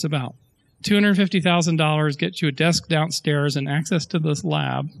incubator is about. $250,000 gets you a desk downstairs and access to this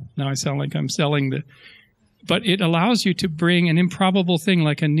lab. Now I sound like I'm selling but it allows you to bring an improbable thing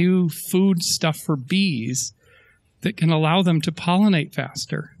like a new food stuff for bees that can allow them to pollinate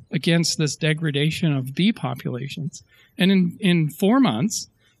faster against this degradation of bee populations. And in 4 months,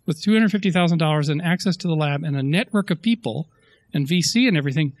 with $250,000 and access to the lab and a network of people and VC and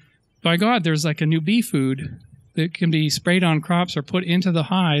everything, by God, there's like a new bee food that can be sprayed on crops or put into the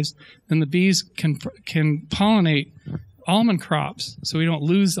hives, and the bees can pollinate almond crops, so we don't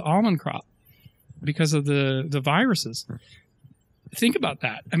lose the almond crop because of the viruses. Think about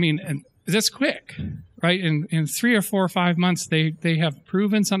that. I mean, and that's quick, right? In 3 or 4 or 5 months, they have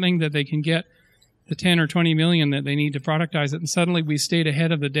proven something that they can get the 10 or 20 million that they need to productize it, and suddenly we stayed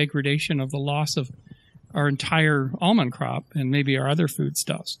ahead of the degradation of the loss of our entire almond crop and maybe our other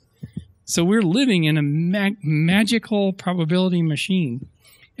foodstuffs. So we're living in a magical probability machine.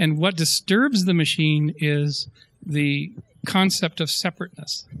 And what disturbs the machine is the concept of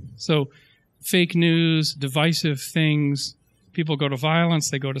separateness. So fake news, divisive things, people go to violence,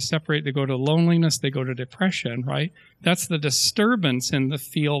 they go to separate, they go to loneliness, they go to depression, right? That's the disturbance in the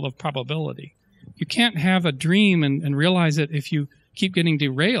field of probability. You can't have a dream and realize it if you keep getting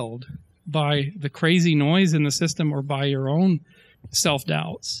derailed by the crazy noise in the system or by your own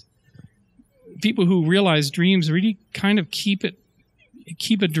self-doubts. People who realize dreams really kind of keep a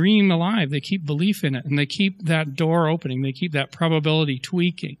dream alive. They keep belief in it, and they keep that door opening. They keep that probability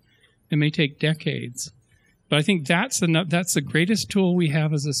tweaking. It may take decades. But I think that's the greatest tool we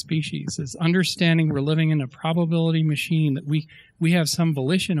have as a species, is understanding we're living in a probability machine that we have some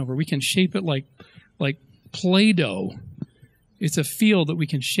volition over. We can shape it like Play-Doh. It's a field that we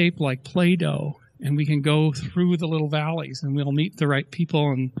can shape like Play-Doh, and we can go through the little valleys, and we'll meet the right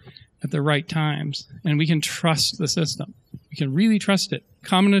people and at the right times, and we can trust the system. We can really trust it.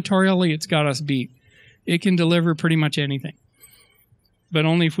 Combinatorially, it's got us beat. It can deliver pretty much anything, but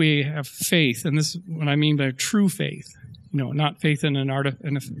only if we have faith. And this is what I mean by true faith. Not faith in a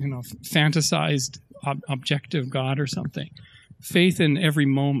fantasized objective God or something. Faith in every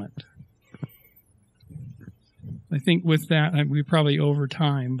moment. I think with that, we're probably over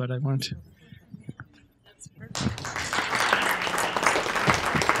time, but I want to. That's perfect.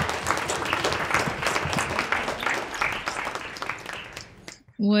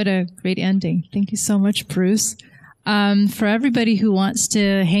 What a great ending. Thank you so much, Bruce. For everybody who wants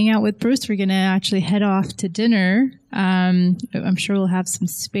to hang out with Bruce, we're going to actually head off to dinner. I'm sure we'll have some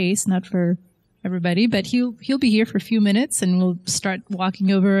space, not for everybody, but he'll be here for a few minutes, and we'll start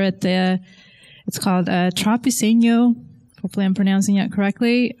walking over at it's called Trapiseño. Hopefully I'm pronouncing it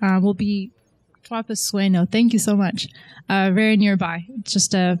correctly. We'll be Trapiseño. Thank you so much. Very nearby. It's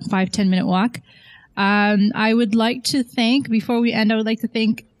just a 5-10 minute walk. I would like to thank, before we end, I would like to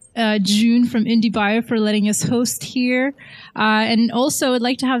thank June from IndieBio for letting us host here. And also I'd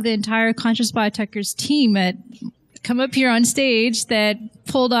like to have the entire Conscious BioTechers team come up here on stage that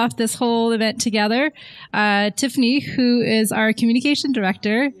pulled off this whole event together. Tiffany, who is our communication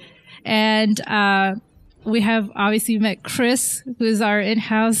director, and we have obviously met Chris, who is our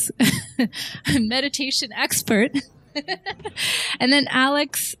in-house meditation expert. And then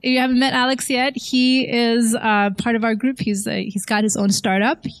Alex, you haven't met Alex yet. He is part of our group. He's got his own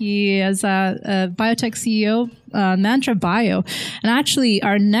startup. He is a biotech CEO, Mantra Bio. And actually,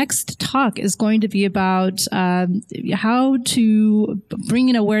 our next talk is going to be about how to bring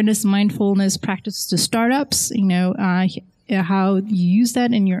in awareness, mindfulness practice to startups. How you use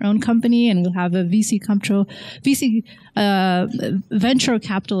that in your own company, and we'll have a VC venture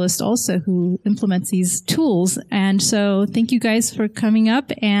capitalist also who implements these tools. And so thank you guys for coming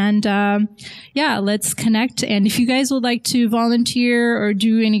up, and let's connect. And if you guys would like to volunteer or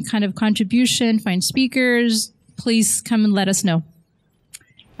do any kind of contribution, find speakers, please come and let us know.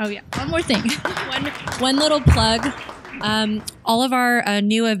 Oh yeah, one more thing. One little plug. All of our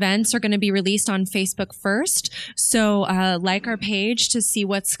new events are going to be released on Facebook first. So like our page to see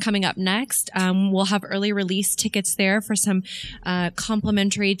what's coming up next. We'll have early release tickets there for some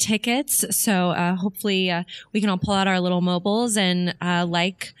complimentary tickets. So hopefully we can all pull out our little mobiles and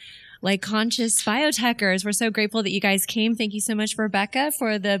like Conscious BioTechers. We're so grateful that you guys came. Thank you so much, Rebecca,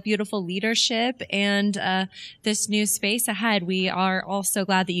 for the beautiful leadership and this new space ahead. We are all so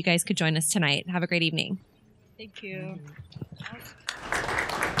glad that you guys could join us tonight. Have a great evening. Thank you.